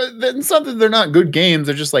 oh, then something. They're not good games.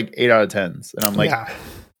 They're just like 8 out of 10s, and I'm like,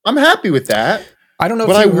 I'm happy with that. I don't know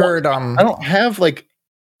if you heard. I don't have like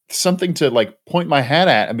something to like point my hat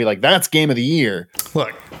at and be like, that's game of the year.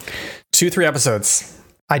 Look, 2-3 episodes.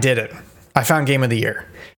 I did it. I found game of the year.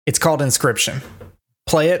 It's called Inscription.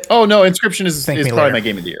 Play it. Oh no, Inscription is probably my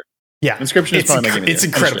game of the year. Yeah, Inscription is probably my game of the year. It's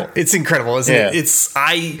incredible. It's incredible, isn't it? It's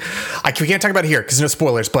we can't talk about it here because no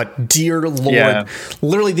spoilers. But dear Lord,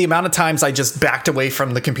 literally the amount of times I just backed away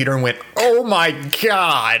from the computer and went, "Oh my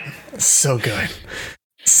God, so good,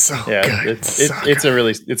 so good." It's a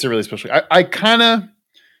really special. I kind of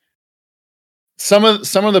some of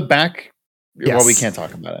the back. Yes. Well, we can't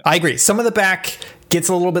talk about it. I agree. Some of the back gets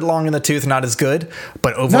a little bit long in the tooth, not as good,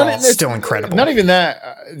 but overall, it's still incredible. Not even that.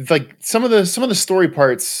 Like some of the story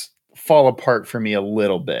parts fall apart for me a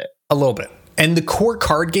little bit. And the core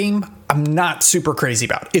card game, I'm not super crazy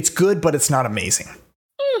about. It's good, but it's not amazing.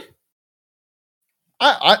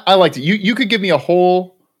 I liked it. You could give me a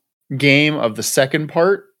whole game of the second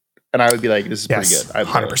part, and I would be like, "This is pretty good."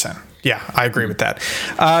 100%. Yeah, I agree with that.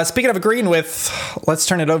 Speaking of agreeing with, let's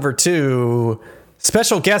turn it over to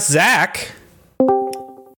special guest Zach.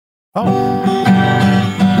 Oh.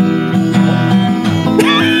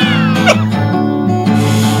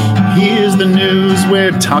 Here's the news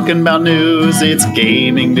where talking about news. It's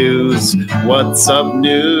gaming news. What's up,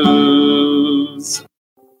 news?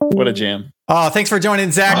 What a jam. Oh, thanks for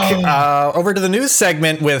joining, Zach. Over to the news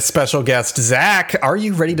segment with special guest Zach. Are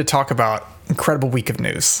you ready to talk about incredible week of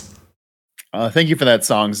news? Thank you for that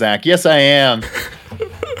song, Zach. Yes, I am.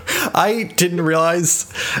 I didn't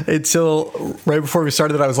realize until right before we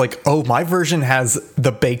started that I was like, oh, my version has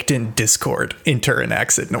the baked-in Discord enter and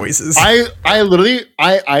exit noises. I literally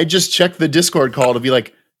just checked the Discord call to be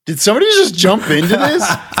like, did somebody just jump into this?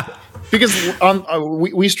 Because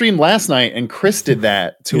we streamed last night and Chris did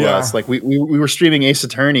that to us. Like we were streaming Ace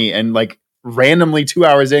Attorney and like randomly 2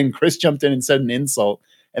 hours in, Chris jumped in and said an insult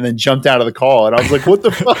and then jumped out of the call. And I was like, what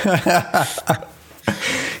the fuck?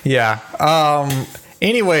 Yeah.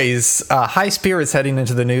 Anyways, High Spirits heading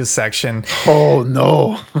into the news section. Oh,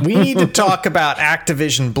 no. We need to talk about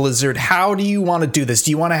Activision Blizzard. How do you want to do this? Do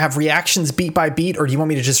you want to have reactions beat by beat, or do you want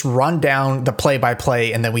me to just run down the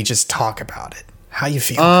play-by-play and then we just talk about it? How you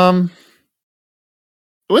feel?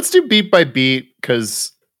 Let's do beat by beat,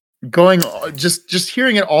 because just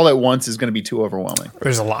hearing it all at once is going to be too overwhelming.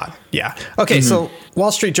 There's a lot. Yeah. Okay, so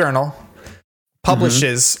Wall Street Journal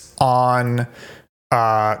publishes on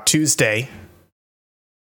Tuesday.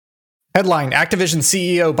 Headline: Activision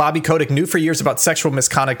CEO Bobby Kotick knew for years about sexual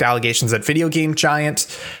misconduct allegations at video game giant.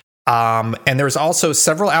 And there's also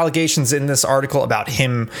several allegations in this article about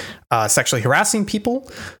him sexually harassing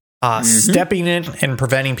people, stepping in and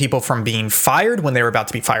preventing people from being fired when they were about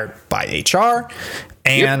to be fired by HR.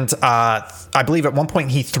 And I believe at one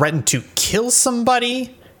point he threatened to kill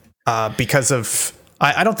somebody because of...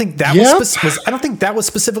 I don't think that I don't think that was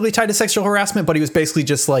specifically tied to sexual harassment, but he was basically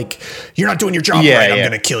just like, "You're not doing your job right. I'm going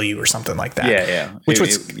to kill you," or something like that. Yeah. Which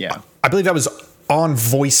I believe that was on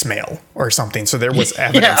voicemail or something. So there was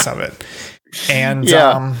evidence of it. And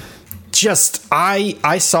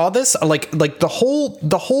I saw this like the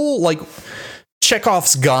whole like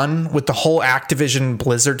Chekhov's gun with the whole Activision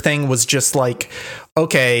Blizzard thing was just like,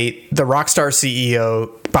 okay, the Rockstar CEO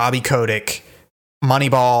Bobby Kotick,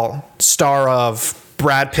 Moneyball, star of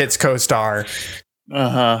Brad Pitt's co-star.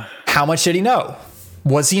 How much did he know?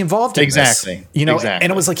 Was he involved in this? You know,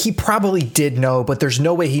 and it was like he probably did know, but there's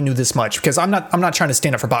no way he knew this much, because I'm not trying to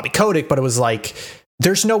stand up for Bobby Kotick, but it was like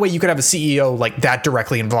there's no way you could have a CEO like that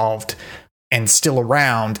directly involved and still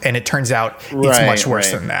around, and it turns out it's much worse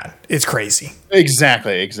than that. It's crazy.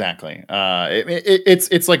 Exactly.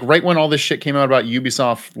 It's like right when all this shit came out about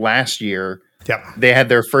Ubisoft last year. Yep. They had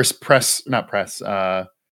their first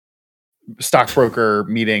stockbroker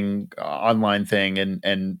meeting online thing,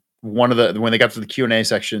 and one of when they got to the Q&A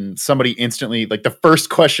section, somebody instantly, like the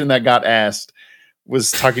first question that got asked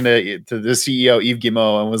was talking to the CEO Yves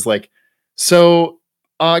Guillemot, and was like, so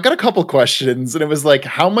I got a couple questions, and it was like,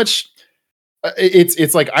 how much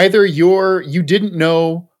it's like either you didn't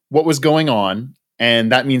know what was going on,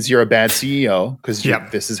 and that means you're a bad CEO because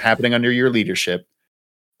this is happening under your leadership,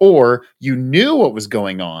 or you knew what was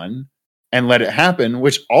going on and let it happen,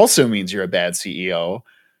 which also means you're a bad CEO.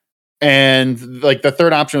 And like the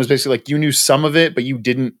third option was basically like you knew some of it, but you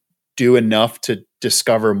didn't do enough to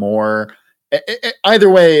discover more. Either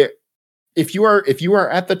way, if you are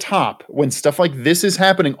at the top when stuff like this is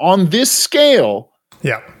happening on this scale,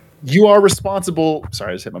 you are responsible.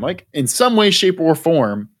 Sorry, I just hit my mic. In some way, shape, or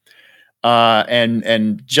form.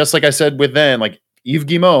 And just like I said with then, like Yves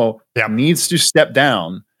Guillemot needs to step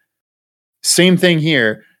down. Same thing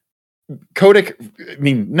here. Kotick, I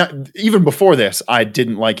mean, not even before this, I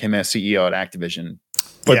didn't like him as CEO at Activision,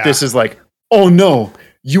 but this is like, oh no,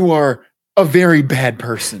 you are a very bad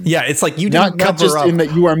person. Yeah, it's like you didn't not just in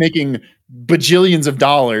that you are making bajillions of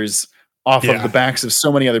dollars off of the backs of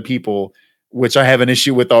so many other people, which I have an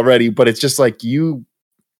issue with already. But it's just like you're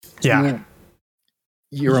a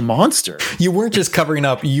monster. You weren't just covering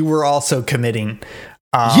up; you were also committing.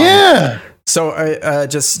 So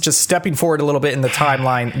just stepping forward a little bit in the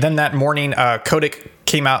timeline, then that morning, Kotick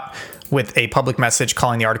came out with a public message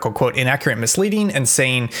calling the article, quote, inaccurate, misleading, and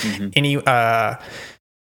saying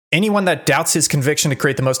anyone that doubts his conviction to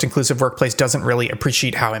create the most inclusive workplace doesn't really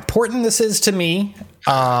appreciate how important this is to me.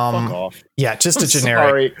 Fuck off. Yeah, just a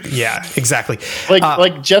generic. Sorry. Yeah, exactly.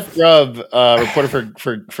 Like Jeff Grubb, reporter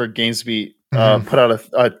for GameSpeak, put out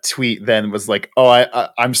a tweet then was like, oh,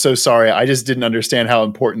 I'm so sorry. I just didn't understand how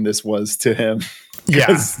important this was to him.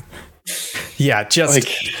 Just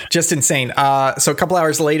insane. So a couple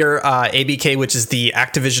hours later, ABK, which is the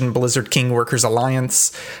Activision Blizzard King Workers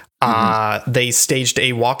Alliance, They staged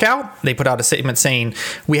a walkout. They put out a statement saying,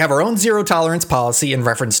 we have our own zero tolerance policy, in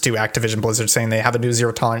reference to Activision Blizzard, saying they have a new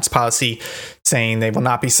zero tolerance policy, saying they will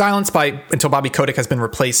not be silenced until Bobby Kotick has been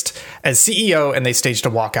replaced as CEO. And they staged a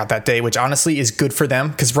walkout that day, which honestly is good for them,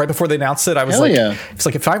 because right before they announced it, I was it's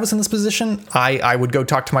like, if I was in this position, I would go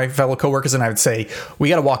talk to my fellow coworkers and I would say, we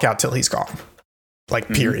got to walk out till he's gone, like,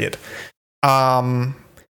 period.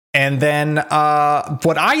 And then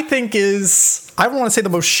what I think is, I don't want to say the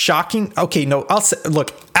most shocking. Okay, no, I'll say,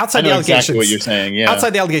 look, outside the allegations. Exactly what you're saying, yeah. Outside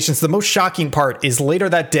the allegations, the most shocking part is later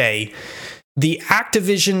that day, the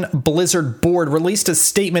Activision Blizzard board released a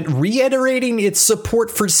statement reiterating its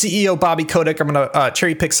support for CEO Bobby Kotick. I'm going to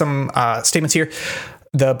cherry pick some statements here.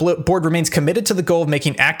 The board remains committed to the goal of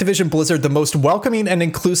making Activision Blizzard the most welcoming and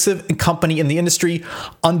inclusive company in the industry.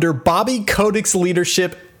 Under Bobby Kotick's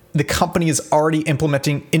leadership, the company is already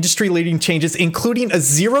implementing industry-leading changes, including a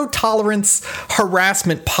zero-tolerance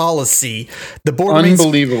harassment policy. The board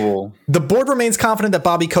remains confident that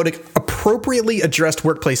Bobby Kotick appropriately addressed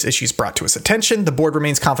workplace issues brought to his attention. The board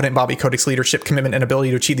remains confident in Bobby Kotick's leadership, commitment, and ability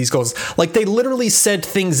to achieve these goals. Like, they literally said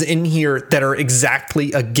things in here that are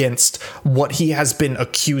exactly against what he has been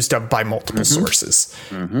accused of by multiple sources.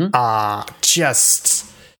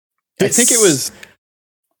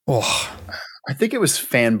 I think it was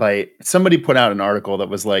Fanbyte. Somebody put out an article that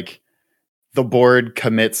was like, the board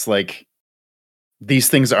commits, like, these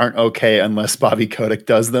things aren't okay unless Bobby Kotick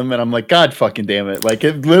does them. And I'm like, God fucking damn it. Like,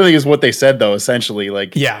 it literally is what they said, though, essentially.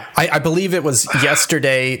 Like, yeah, I believe it was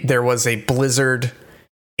yesterday. There was a Blizzard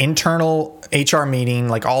internal HR meeting,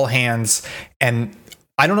 like, all hands. And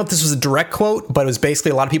I don't know if this was a direct quote, but it was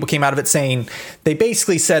basically, a lot of people came out of it saying, they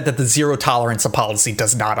basically said that the zero tolerance policy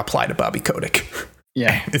does not apply to Bobby Kotick.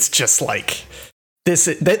 Yeah, it's just like, this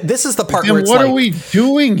is the part where it's what like, are we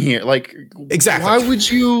doing here? Like, exactly. Why would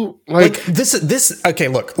you like this? Okay,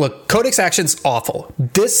 look, Kotick's action's awful.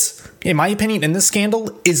 This, in my opinion, in this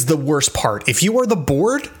scandal is the worst part. If you are the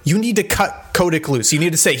board, you need to cut Kotick loose. You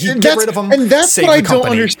need to say, get rid of him. And that's what I don't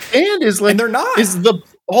understand is, like, and they're not. Is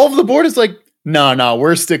all of the board is like, no,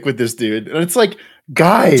 we're stick with this dude. And it's like,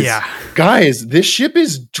 guys, this ship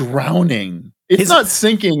is drowning. It's not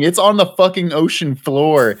sinking. It's on the fucking ocean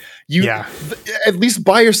floor. At least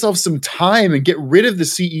buy yourself some time and get rid of the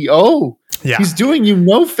CEO. Yeah. He's doing you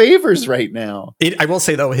no favors right now. I will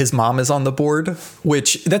say, though, his mom is on the board,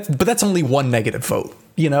 but that's only one negative vote.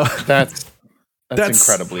 You know, that's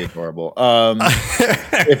incredibly adorable.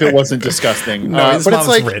 If it wasn't disgusting, no, his mom's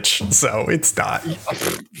like, rich, so it's not.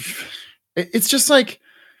 It's just like,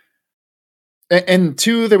 and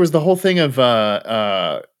two, there was the whole thing of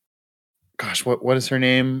gosh, what is her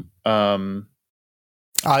name? I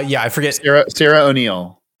forget. Sarah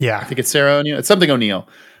O'Neill. Yeah, I think it's Sarah O'Neill. It's something O'Neill.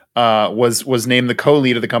 Was named the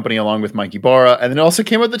co-lead of the company along with Mikey Barra, and then it also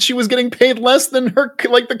came out that she was getting paid less than her,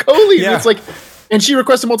 like, the co-lead. Yeah. It's like, and she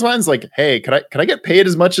requested multiple times, like, "Hey, could I get paid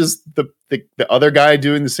as much as the other guy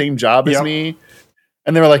doing the same job as me?"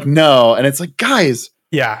 And they were like, "No," and it's like, guys,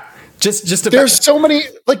 yeah. Just there's so many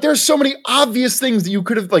obvious things that you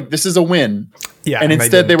could have, like, this is a win. Yeah. And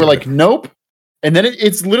instead they were like, nope. And then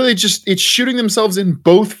it's literally it's shooting themselves in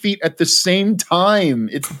both feet at the same time.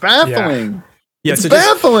 It's baffling. Yeah, it's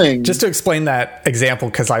baffling. Just to explain that example,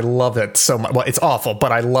 because I love it so much. Well, it's awful,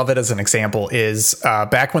 but I love it as an example. Is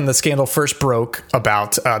back when the scandal first broke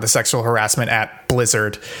about the sexual harassment at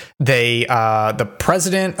Blizzard, the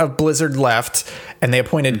president of Blizzard left, and they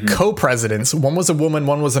appointed co-presidents. One was a woman,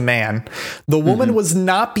 one was a man. The woman was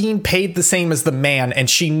not being paid the same as the man, and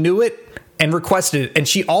she knew it and requested it. And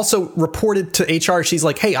she also reported to HR. She's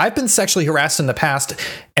like, hey, I've been sexually harassed in the past,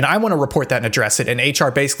 and I want to report that and address it. And HR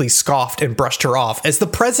basically scoffed and brushed her off as the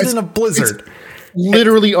president of Blizzard.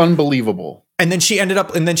 Literally unbelievable. And then she ended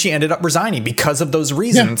up resigning because of those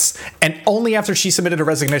reasons. Yeah. And only after she submitted a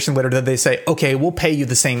resignation letter did they say, okay, we'll pay you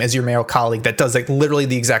the same as your male colleague that does, like, literally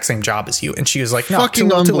the exact same job as you. And she was like, no,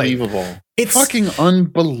 fucking unbelievable. It's fucking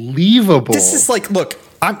unbelievable. This is like, look,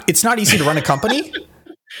 it's not easy to run a company.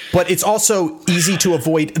 But it's also easy to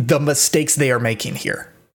avoid the mistakes they are making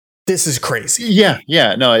here. This is crazy.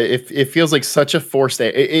 Yeah. No, it feels like such a forced.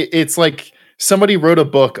 It's like somebody wrote a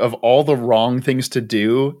book of all the wrong things to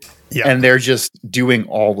do, and they're just doing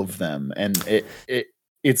all of them, and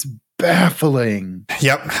it's baffling.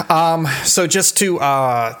 Yep. So just two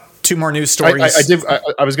more news stories.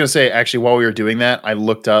 I was going to say, actually, while we were doing that, I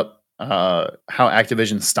looked up how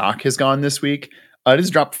Activision stock has gone this week. It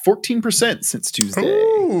has dropped 14% since Tuesday.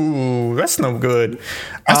 Ooh, that's no good.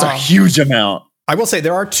 That's a huge amount. I will say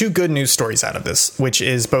there are two good news stories out of this, which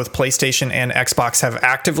is both PlayStation and Xbox have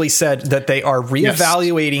actively said that they are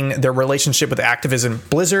reevaluating their relationship with Activision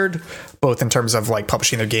Blizzard, both in terms of like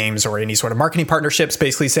publishing their games or any sort of marketing partnerships,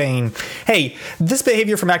 basically saying, hey, this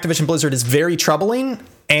behavior from Activision Blizzard is very troubling.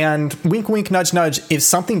 And wink, wink, nudge, nudge. If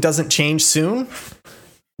something doesn't change soon,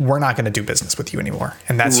 we're not going to do business with you anymore.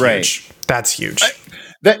 And that's huge. That's huge.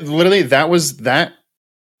 That was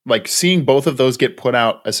like seeing both of those get put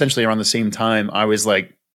out essentially around the same time. I was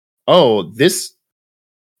like, oh, this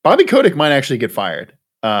Bobby Kotick might actually get fired.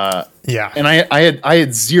 And I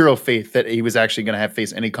had zero faith that he was actually going to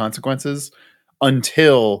face any consequences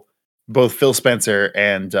until both Phil Spencer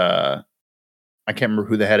and I can't remember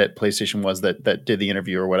who the head at PlayStation was that did the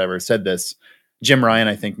interview or whatever said this. Jim Ryan,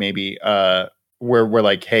 I think maybe, we're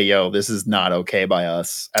like, hey, yo, this is not okay by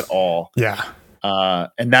us at all. Yeah.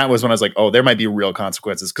 And that was when I was like, oh, there might be real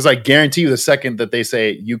consequences. Because I guarantee you the second that they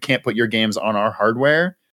say you can't put your games on our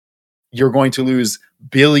hardware, you're going to lose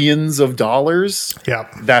billions of dollars. Yeah.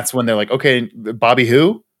 That's when they're like, okay, Bobby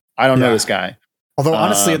who? I don't know this guy. Although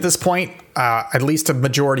honestly, at this point, at least a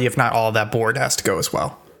majority, if not all of that board has to go as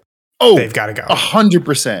well. Oh, they've got to go.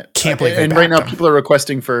 100%. Can't believe And right now people are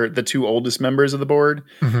requesting for the two oldest members of the board,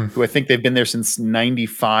 who I think they've been there since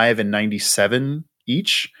 95 and 97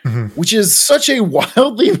 each, which is such a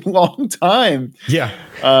wildly long time. Yeah.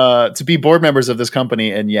 To be board members of this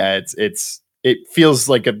company. And it feels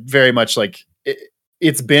like a very much like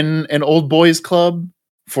it's been an old boys club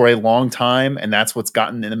for a long time. And that's what's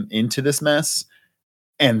gotten them into this mess.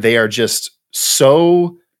 And they are just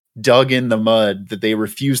so dug in the mud that they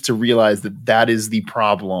refuse to realize that is the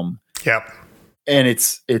problem. Yep. And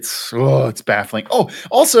it's baffling. Oh,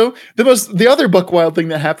 also the other buck wild thing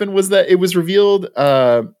that happened was that it was revealed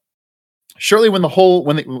shortly when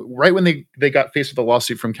they got faced with a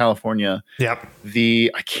lawsuit from California. Yep.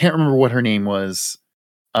 I can't remember what her name was.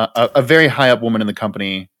 A very high up woman in the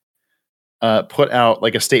company put out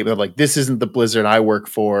like a statement of like, this isn't the Blizzard I work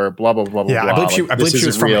for, blah, blah, blah, yeah, blah. I believe she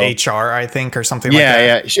was from real. HR, I think, or something like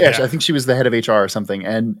that. Yeah. I think she was the head of HR or something.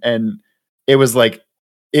 And it was like,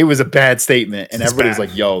 it was a bad statement. And everybody was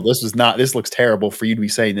like, yo, this looks terrible for you to be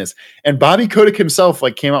saying this. And Bobby Kotick himself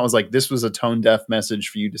like came out and was like, this was a tone deaf message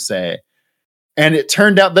for you to say. And it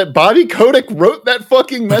turned out that Bobby Kotick wrote that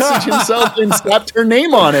fucking message himself and slapped her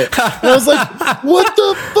name on it. And I was like, what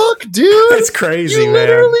the fuck, dude? It's crazy, man.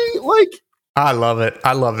 Literally, like, I love it.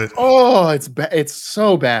 Oh, it's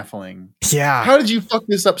so baffling. Yeah. How did you fuck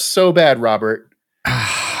this up so bad, Robert?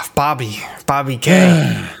 Bobby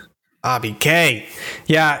K. Bobby K.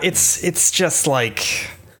 Yeah, it's just like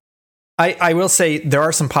I will say there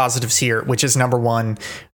are some positives here, which is number one,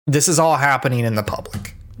 this is all happening in the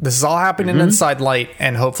public. This is all happening inside light,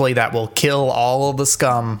 and hopefully that will kill all of the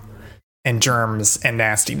scum and germs and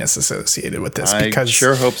nastiness associated with this. Because I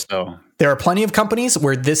sure hope so. There are plenty of companies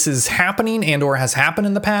where this is happening and or has happened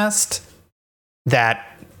in the past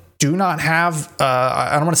that do not have,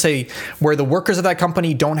 I don't want to say where the workers of that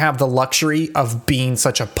company don't have the luxury of being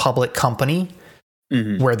such a public company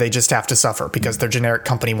where they just have to suffer because they're generic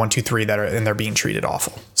company 1, 2, 3 and they're being treated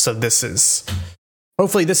awful. So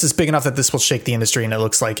hopefully this is big enough that this will shake the industry, and it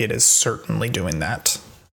looks like it is certainly doing that.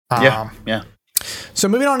 Yeah. So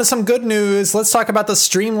moving on to some good news, let's talk about the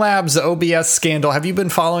Streamlabs OBS scandal. Have you been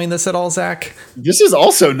following this at all, Zach? This is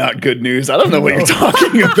also not good news. I don't know what you're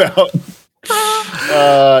talking about.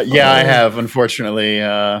 I have, unfortunately.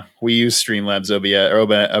 We use Streamlabs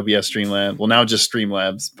OBS Streamlabs. Well, now just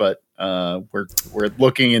Streamlabs, but we're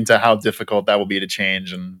looking into how difficult that will be to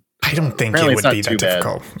change, and I don't think it would be that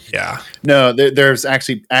difficult. Yeah. No, there's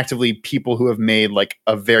actually actively people who have made like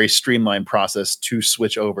a very streamlined process to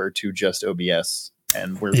switch over to just OBS.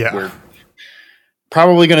 And we're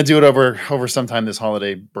probably going to do it over sometime this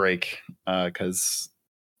holiday break because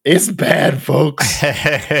it's bad, folks.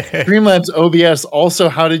 Streamlabs OBS. Also,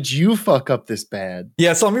 how did you fuck up this bad?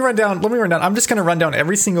 Yeah, so let me run down. I'm just going to run down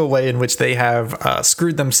every single way in which they have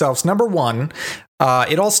screwed themselves. Number one,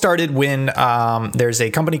 it all started when there's a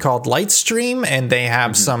company called Lightstream, and they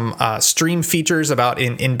have some stream features about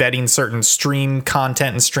embedding certain stream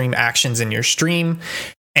content and stream actions in your stream.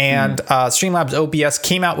 And Streamlabs OBS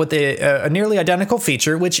came out with a nearly identical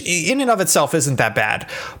feature, which in and of itself isn't that bad.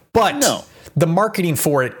 But the marketing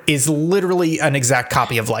for it is literally an exact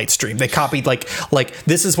copy of Lightstream. They copied like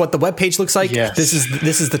this is what the webpage looks like. Yes. This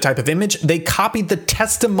is the type of image. They copied the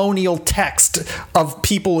testimonial text of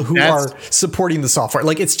people who are supporting the software.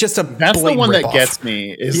 Like it's just that's the one that gets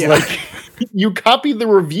me is like you copied the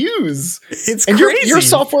reviews. It's crazy. Your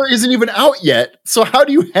software isn't even out yet. So how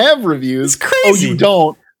do you have reviews? It's crazy. Oh, you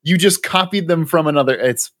don't. You just copied them from another.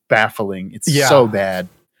 It's baffling. It's so bad.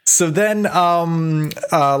 So then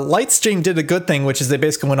Lightstream did a good thing, which is they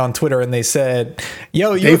basically went on Twitter and they said,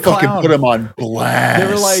 yo, you fucking put him on blast.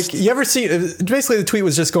 They were like, you ever see, basically the tweet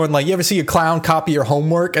was just going like, you ever see a clown copy your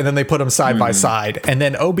homework? And then they put them side by side. And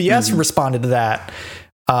then OBS responded to that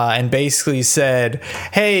and basically said,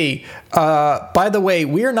 hey, by the way,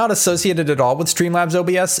 we are not associated at all with Streamlabs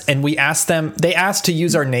OBS. And they asked to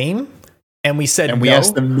use our name. And we said, and we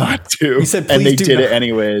asked them not to. We said, please and they do did not. it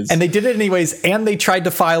anyways. And they did it anyways. And they tried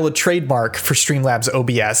to file a trademark for Streamlabs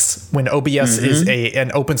OBS when OBS is an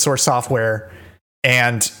open source software.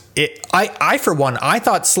 And I for one, I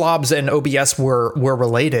thought Slobs and OBS were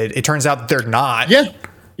related. It turns out they're not. Yeah.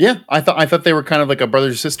 I thought they were kind of like a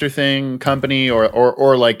brother sister thing company,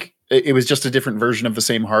 or like it was just a different version of the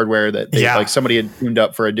same hardware that like somebody had tuned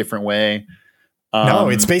up for a different way. No,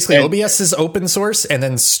 it's basically OBS is open source, and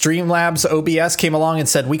then Streamlabs OBS came along and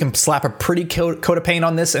said we can slap a pretty coat of paint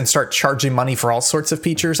on this and start charging money for all sorts of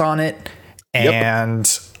features on it. And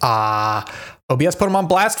OBS put them on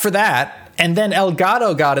blast for that. And then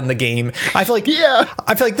Elgato got in the game. I feel like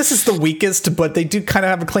this is the weakest, but they do kind of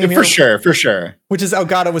have a claim here. For sure. Which is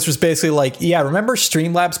Elgato, which was basically like, remember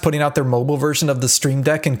Streamlabs putting out their mobile version of the Stream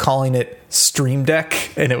Deck and calling it Stream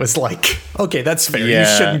Deck? And it was like, okay, that's fair. Yeah.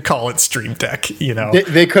 You shouldn't call it Stream Deck, you know.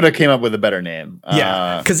 They could have came up with a better name.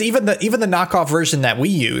 Because even the knockoff version that we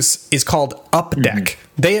use is called Up Deck.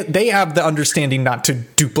 They have the understanding not to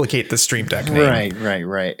duplicate the Stream Deck name.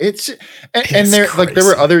 Right. It's there crazy. Like there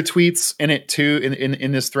were other tweets in it too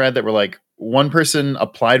in this thread that were like, one person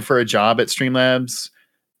applied for a job at Streamlabs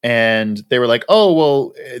and they were like, oh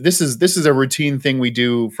well, this is a routine thing we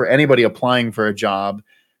do for anybody applying for a job.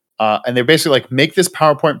 And they're basically like, make this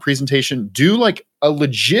PowerPoint presentation, do like a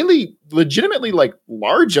legitimately like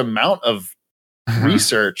large amount of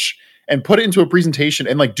research and put it into a presentation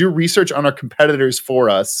and like do research on our competitors for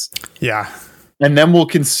us. Yeah. And then we'll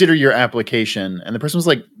consider your application. And the person was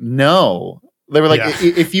like, no. They were like,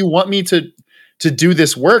 if you want me to do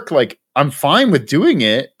this work, like I'm fine with doing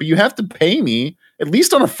it, but you have to pay me at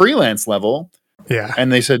least on a freelance level. Yeah.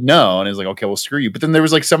 And they said no. And it was like, okay, well, screw you. But then there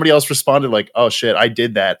was like somebody else responded like, oh shit, I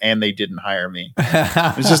did that and they didn't hire me.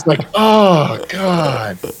 It's just like, oh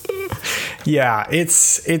God. Yeah,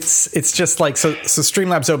 it's just like, so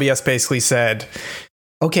Streamlabs OBS basically said,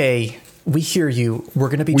 okay, we hear you. We're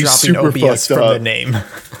going to be dropping OBS from the name.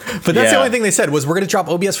 But that's the only thing they said was we're going to drop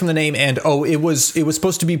OBS from the name. And it was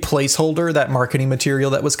supposed to be placeholder, that marketing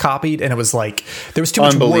material that was copied. And it was like, there was too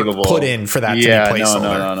much work put in for that to be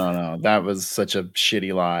placeholder. No. That was such a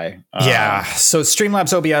shitty lie. So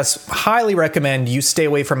Streamlabs OBS, highly recommend you stay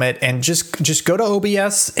away from it and just go to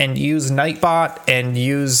OBS and use Nightbot and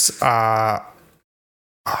use,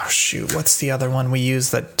 what's the other one we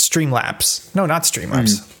use? That Streamlabs. No, not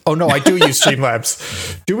Streamlabs. Oh no, I do use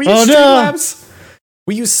Streamlabs. Do we use Streamlabs? No.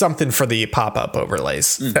 We use something for the pop-up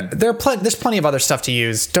overlays. There's plenty of other stuff to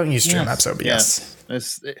use. Don't use Streamlabs OBS.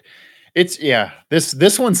 Yes.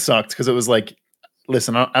 This one sucked because it was like,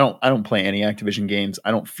 listen, I don't play any Activision games. I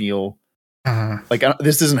don't feel like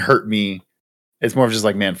this doesn't hurt me. It's more of just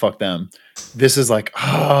like, man, fuck them. This is like,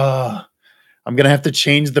 I'm gonna have to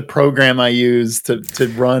change the program I use to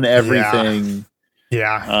run everything.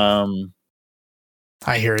 Yeah.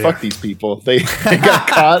 I hear you. Fuck these people. They got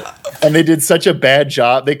caught and they did such a bad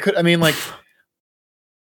job. They could,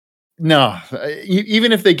 no,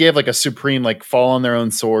 even if they gave like a supreme, like fall on their own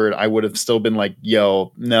sword, I would have still been like,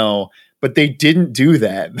 yo, no, but they didn't do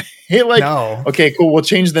that. Okay, cool. We'll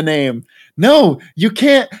change the name. No, you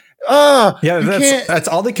can't. That's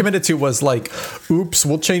all they committed to was like, oops,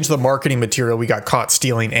 we'll change the marketing material we got caught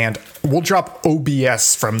stealing and we'll drop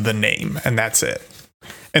OBS from the name. And that's it.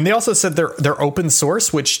 And they also said they're open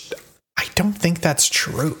source, which I don't think that's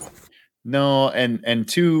true. No, and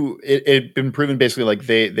two, it had been proven basically like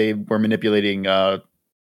they were manipulating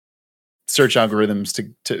search algorithms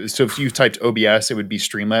to so if you typed OBS, it would be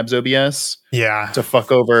Streamlabs OBS. Yeah. To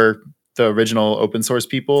fuck over the original open source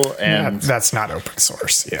people. And that's not open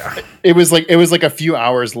source. Yeah. It was like a few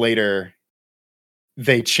hours later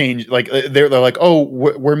they changed, like they're like, oh,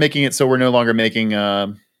 we're making it so we're no longer making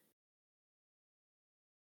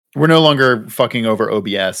we're no longer fucking over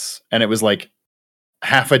OBS. And it was like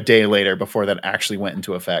half a day later before that actually went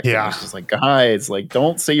into effect. Yeah. It was just like, guys, like,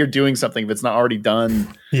 don't say you're doing something if it's not already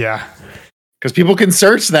done. Yeah. Because people can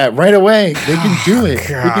search that right away. They can do it. They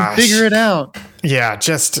can figure it out. Yeah,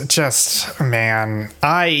 just man.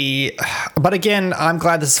 But again, I'm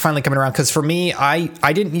glad this is finally coming around because for me, I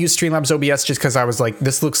didn't use Streamlabs OBS just because I was like,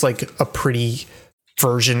 this looks like a pretty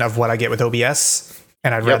version of what I get with OBS.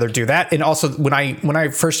 And I'd rather do that. And also, when I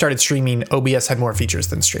first started streaming, OBS had more features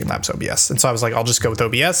than Streamlabs OBS. And so I was like, I'll just go with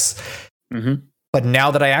OBS. But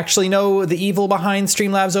now that I actually know the evil behind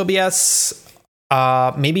Streamlabs OBS,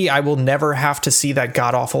 maybe I will never have to see that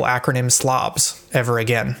god-awful acronym slobs ever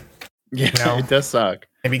again. Yeah, it does suck.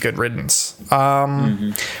 Maybe good riddance.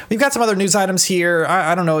 We've got some other news items here.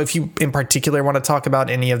 I don't know if you in particular want to talk about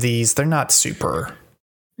any of these. They're not super.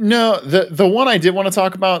 No, the one I did want to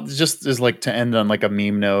talk about just is like to end on like a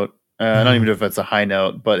meme note. I don't even know if that's a high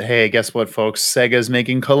note, but hey, guess what, folks? Sega's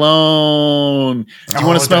making cologne. Do you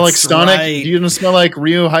want to smell like Sonic? Right. Do you want to smell like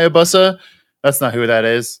Ryu Hayabusa? That's not who that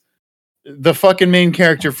is. The fucking main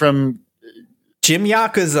character from Jim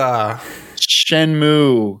Yakuza.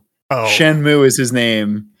 Shenmue. Oh. Shenmue is his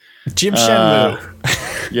name. Jim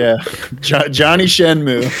Shenmue. Yeah. Johnny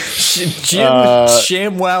Shenmue. Jim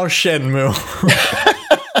Shamwow Shenmue.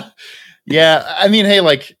 Yeah. I mean, hey,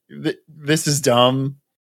 like, this is dumb.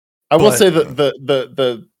 I will say that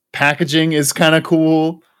the packaging is kind of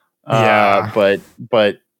cool. Yeah. But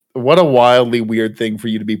what a wildly weird thing for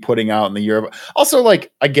you to be putting out in the Europe. Also,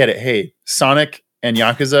 like, I get it. Hey, Sonic and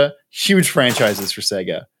Yakuza, huge franchises for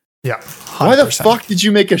Sega. Yeah. 100%. Why the fuck did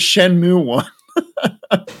you make a Shenmue one?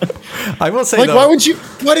 I will say, like, why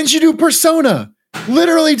didn't you do Persona?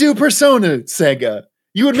 Literally do Persona, Sega.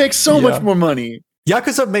 You would make so much more money.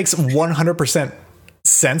 Yakuza makes 100%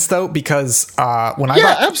 sense though, because when I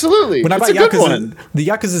bought Yakuza, the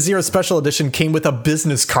Yakuza 0 Special Edition came with a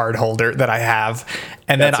business card holder that I have,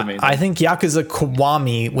 and that's then I think Yakuza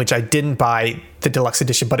Kiwami, which I didn't buy the deluxe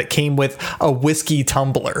edition, but it came with a whiskey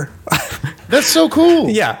tumbler. That's so cool.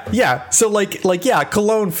 Yeah. So like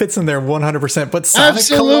cologne fits in there 100%, but Sonic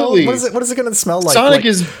cologne, what is it going to smell like? Sonic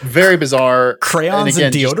is very bizarre. Crayons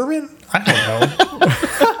and deodorant? I don't know.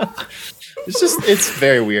 It's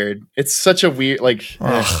very weird. It's such a weird, like,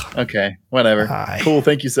 okay, whatever. Cool.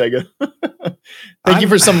 Thank you, Sega. Thank you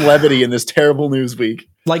for some levity in this terrible news week.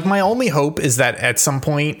 Like, my only hope is that at some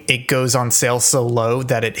point it goes on sale so low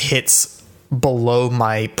that it hits below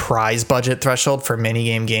my prize budget threshold for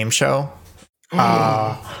minigame game show. Who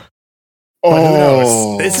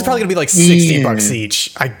knows? This is probably gonna be like $60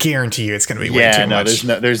 each. I guarantee you it's gonna be way too much.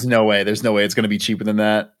 There's no way it's gonna be cheaper than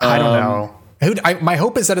that. I don't know. My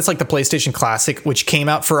hope is that it's like the PlayStation Classic, which came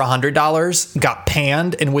out for $100, got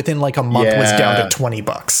panned, and within like a month was down to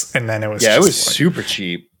 $20, and then it was it was super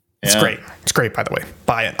cheap. It's great. It's great, by the way.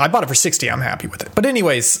 Buy it. I bought it for $60. I'm happy with it. But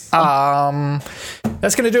anyways,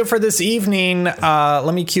 that's going to do it for this evening.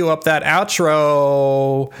 Let me cue up that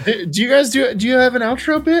outro. Do you guys do you have an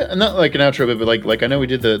outro bit? Not like an outro bit, but like I know we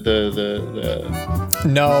did the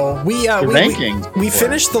No, we rankings. We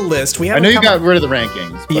finished the list. I know you got rid of the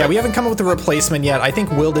rankings. Yeah, we haven't come up with a replacement yet. I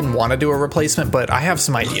think Will didn't want to do a replacement, but I have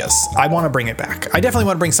some ideas. I want to bring it back. I definitely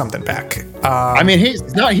want to bring something back. I mean,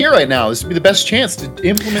 he's not here right now. This would be the best chance to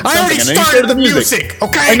implement something. I already started the music.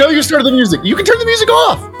 Okay. I know you started the music. You can turn the music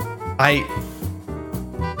off.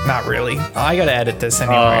 Not really. I gotta edit this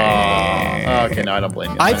anyway. Okay, no, I don't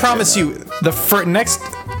blame you. I promise you, the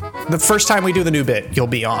first time we do the new bit, you'll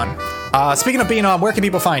be on. Speaking of being on, where can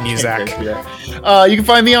people find you, Zach? You can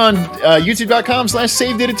find me on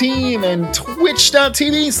youtube.com/SaveDataTeam and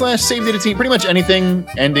twitch.tv/SaveDataTeam. Pretty much anything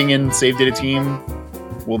ending in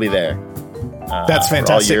SaveDataTeam will be there. That's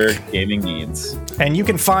fantastic. For all your gaming needs. And you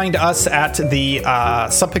can find us at the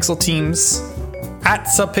Subpixel Teams, at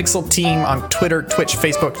Subpixel Team on Twitter, Twitch,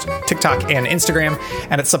 Facebook, TikTok, and Instagram,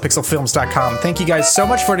 and at subpixelfilms.com. Thank you guys so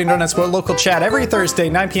much for joining us for local chat every Thursday,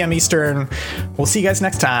 9 p.m. Eastern. We'll see you guys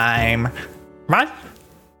next time. Bye.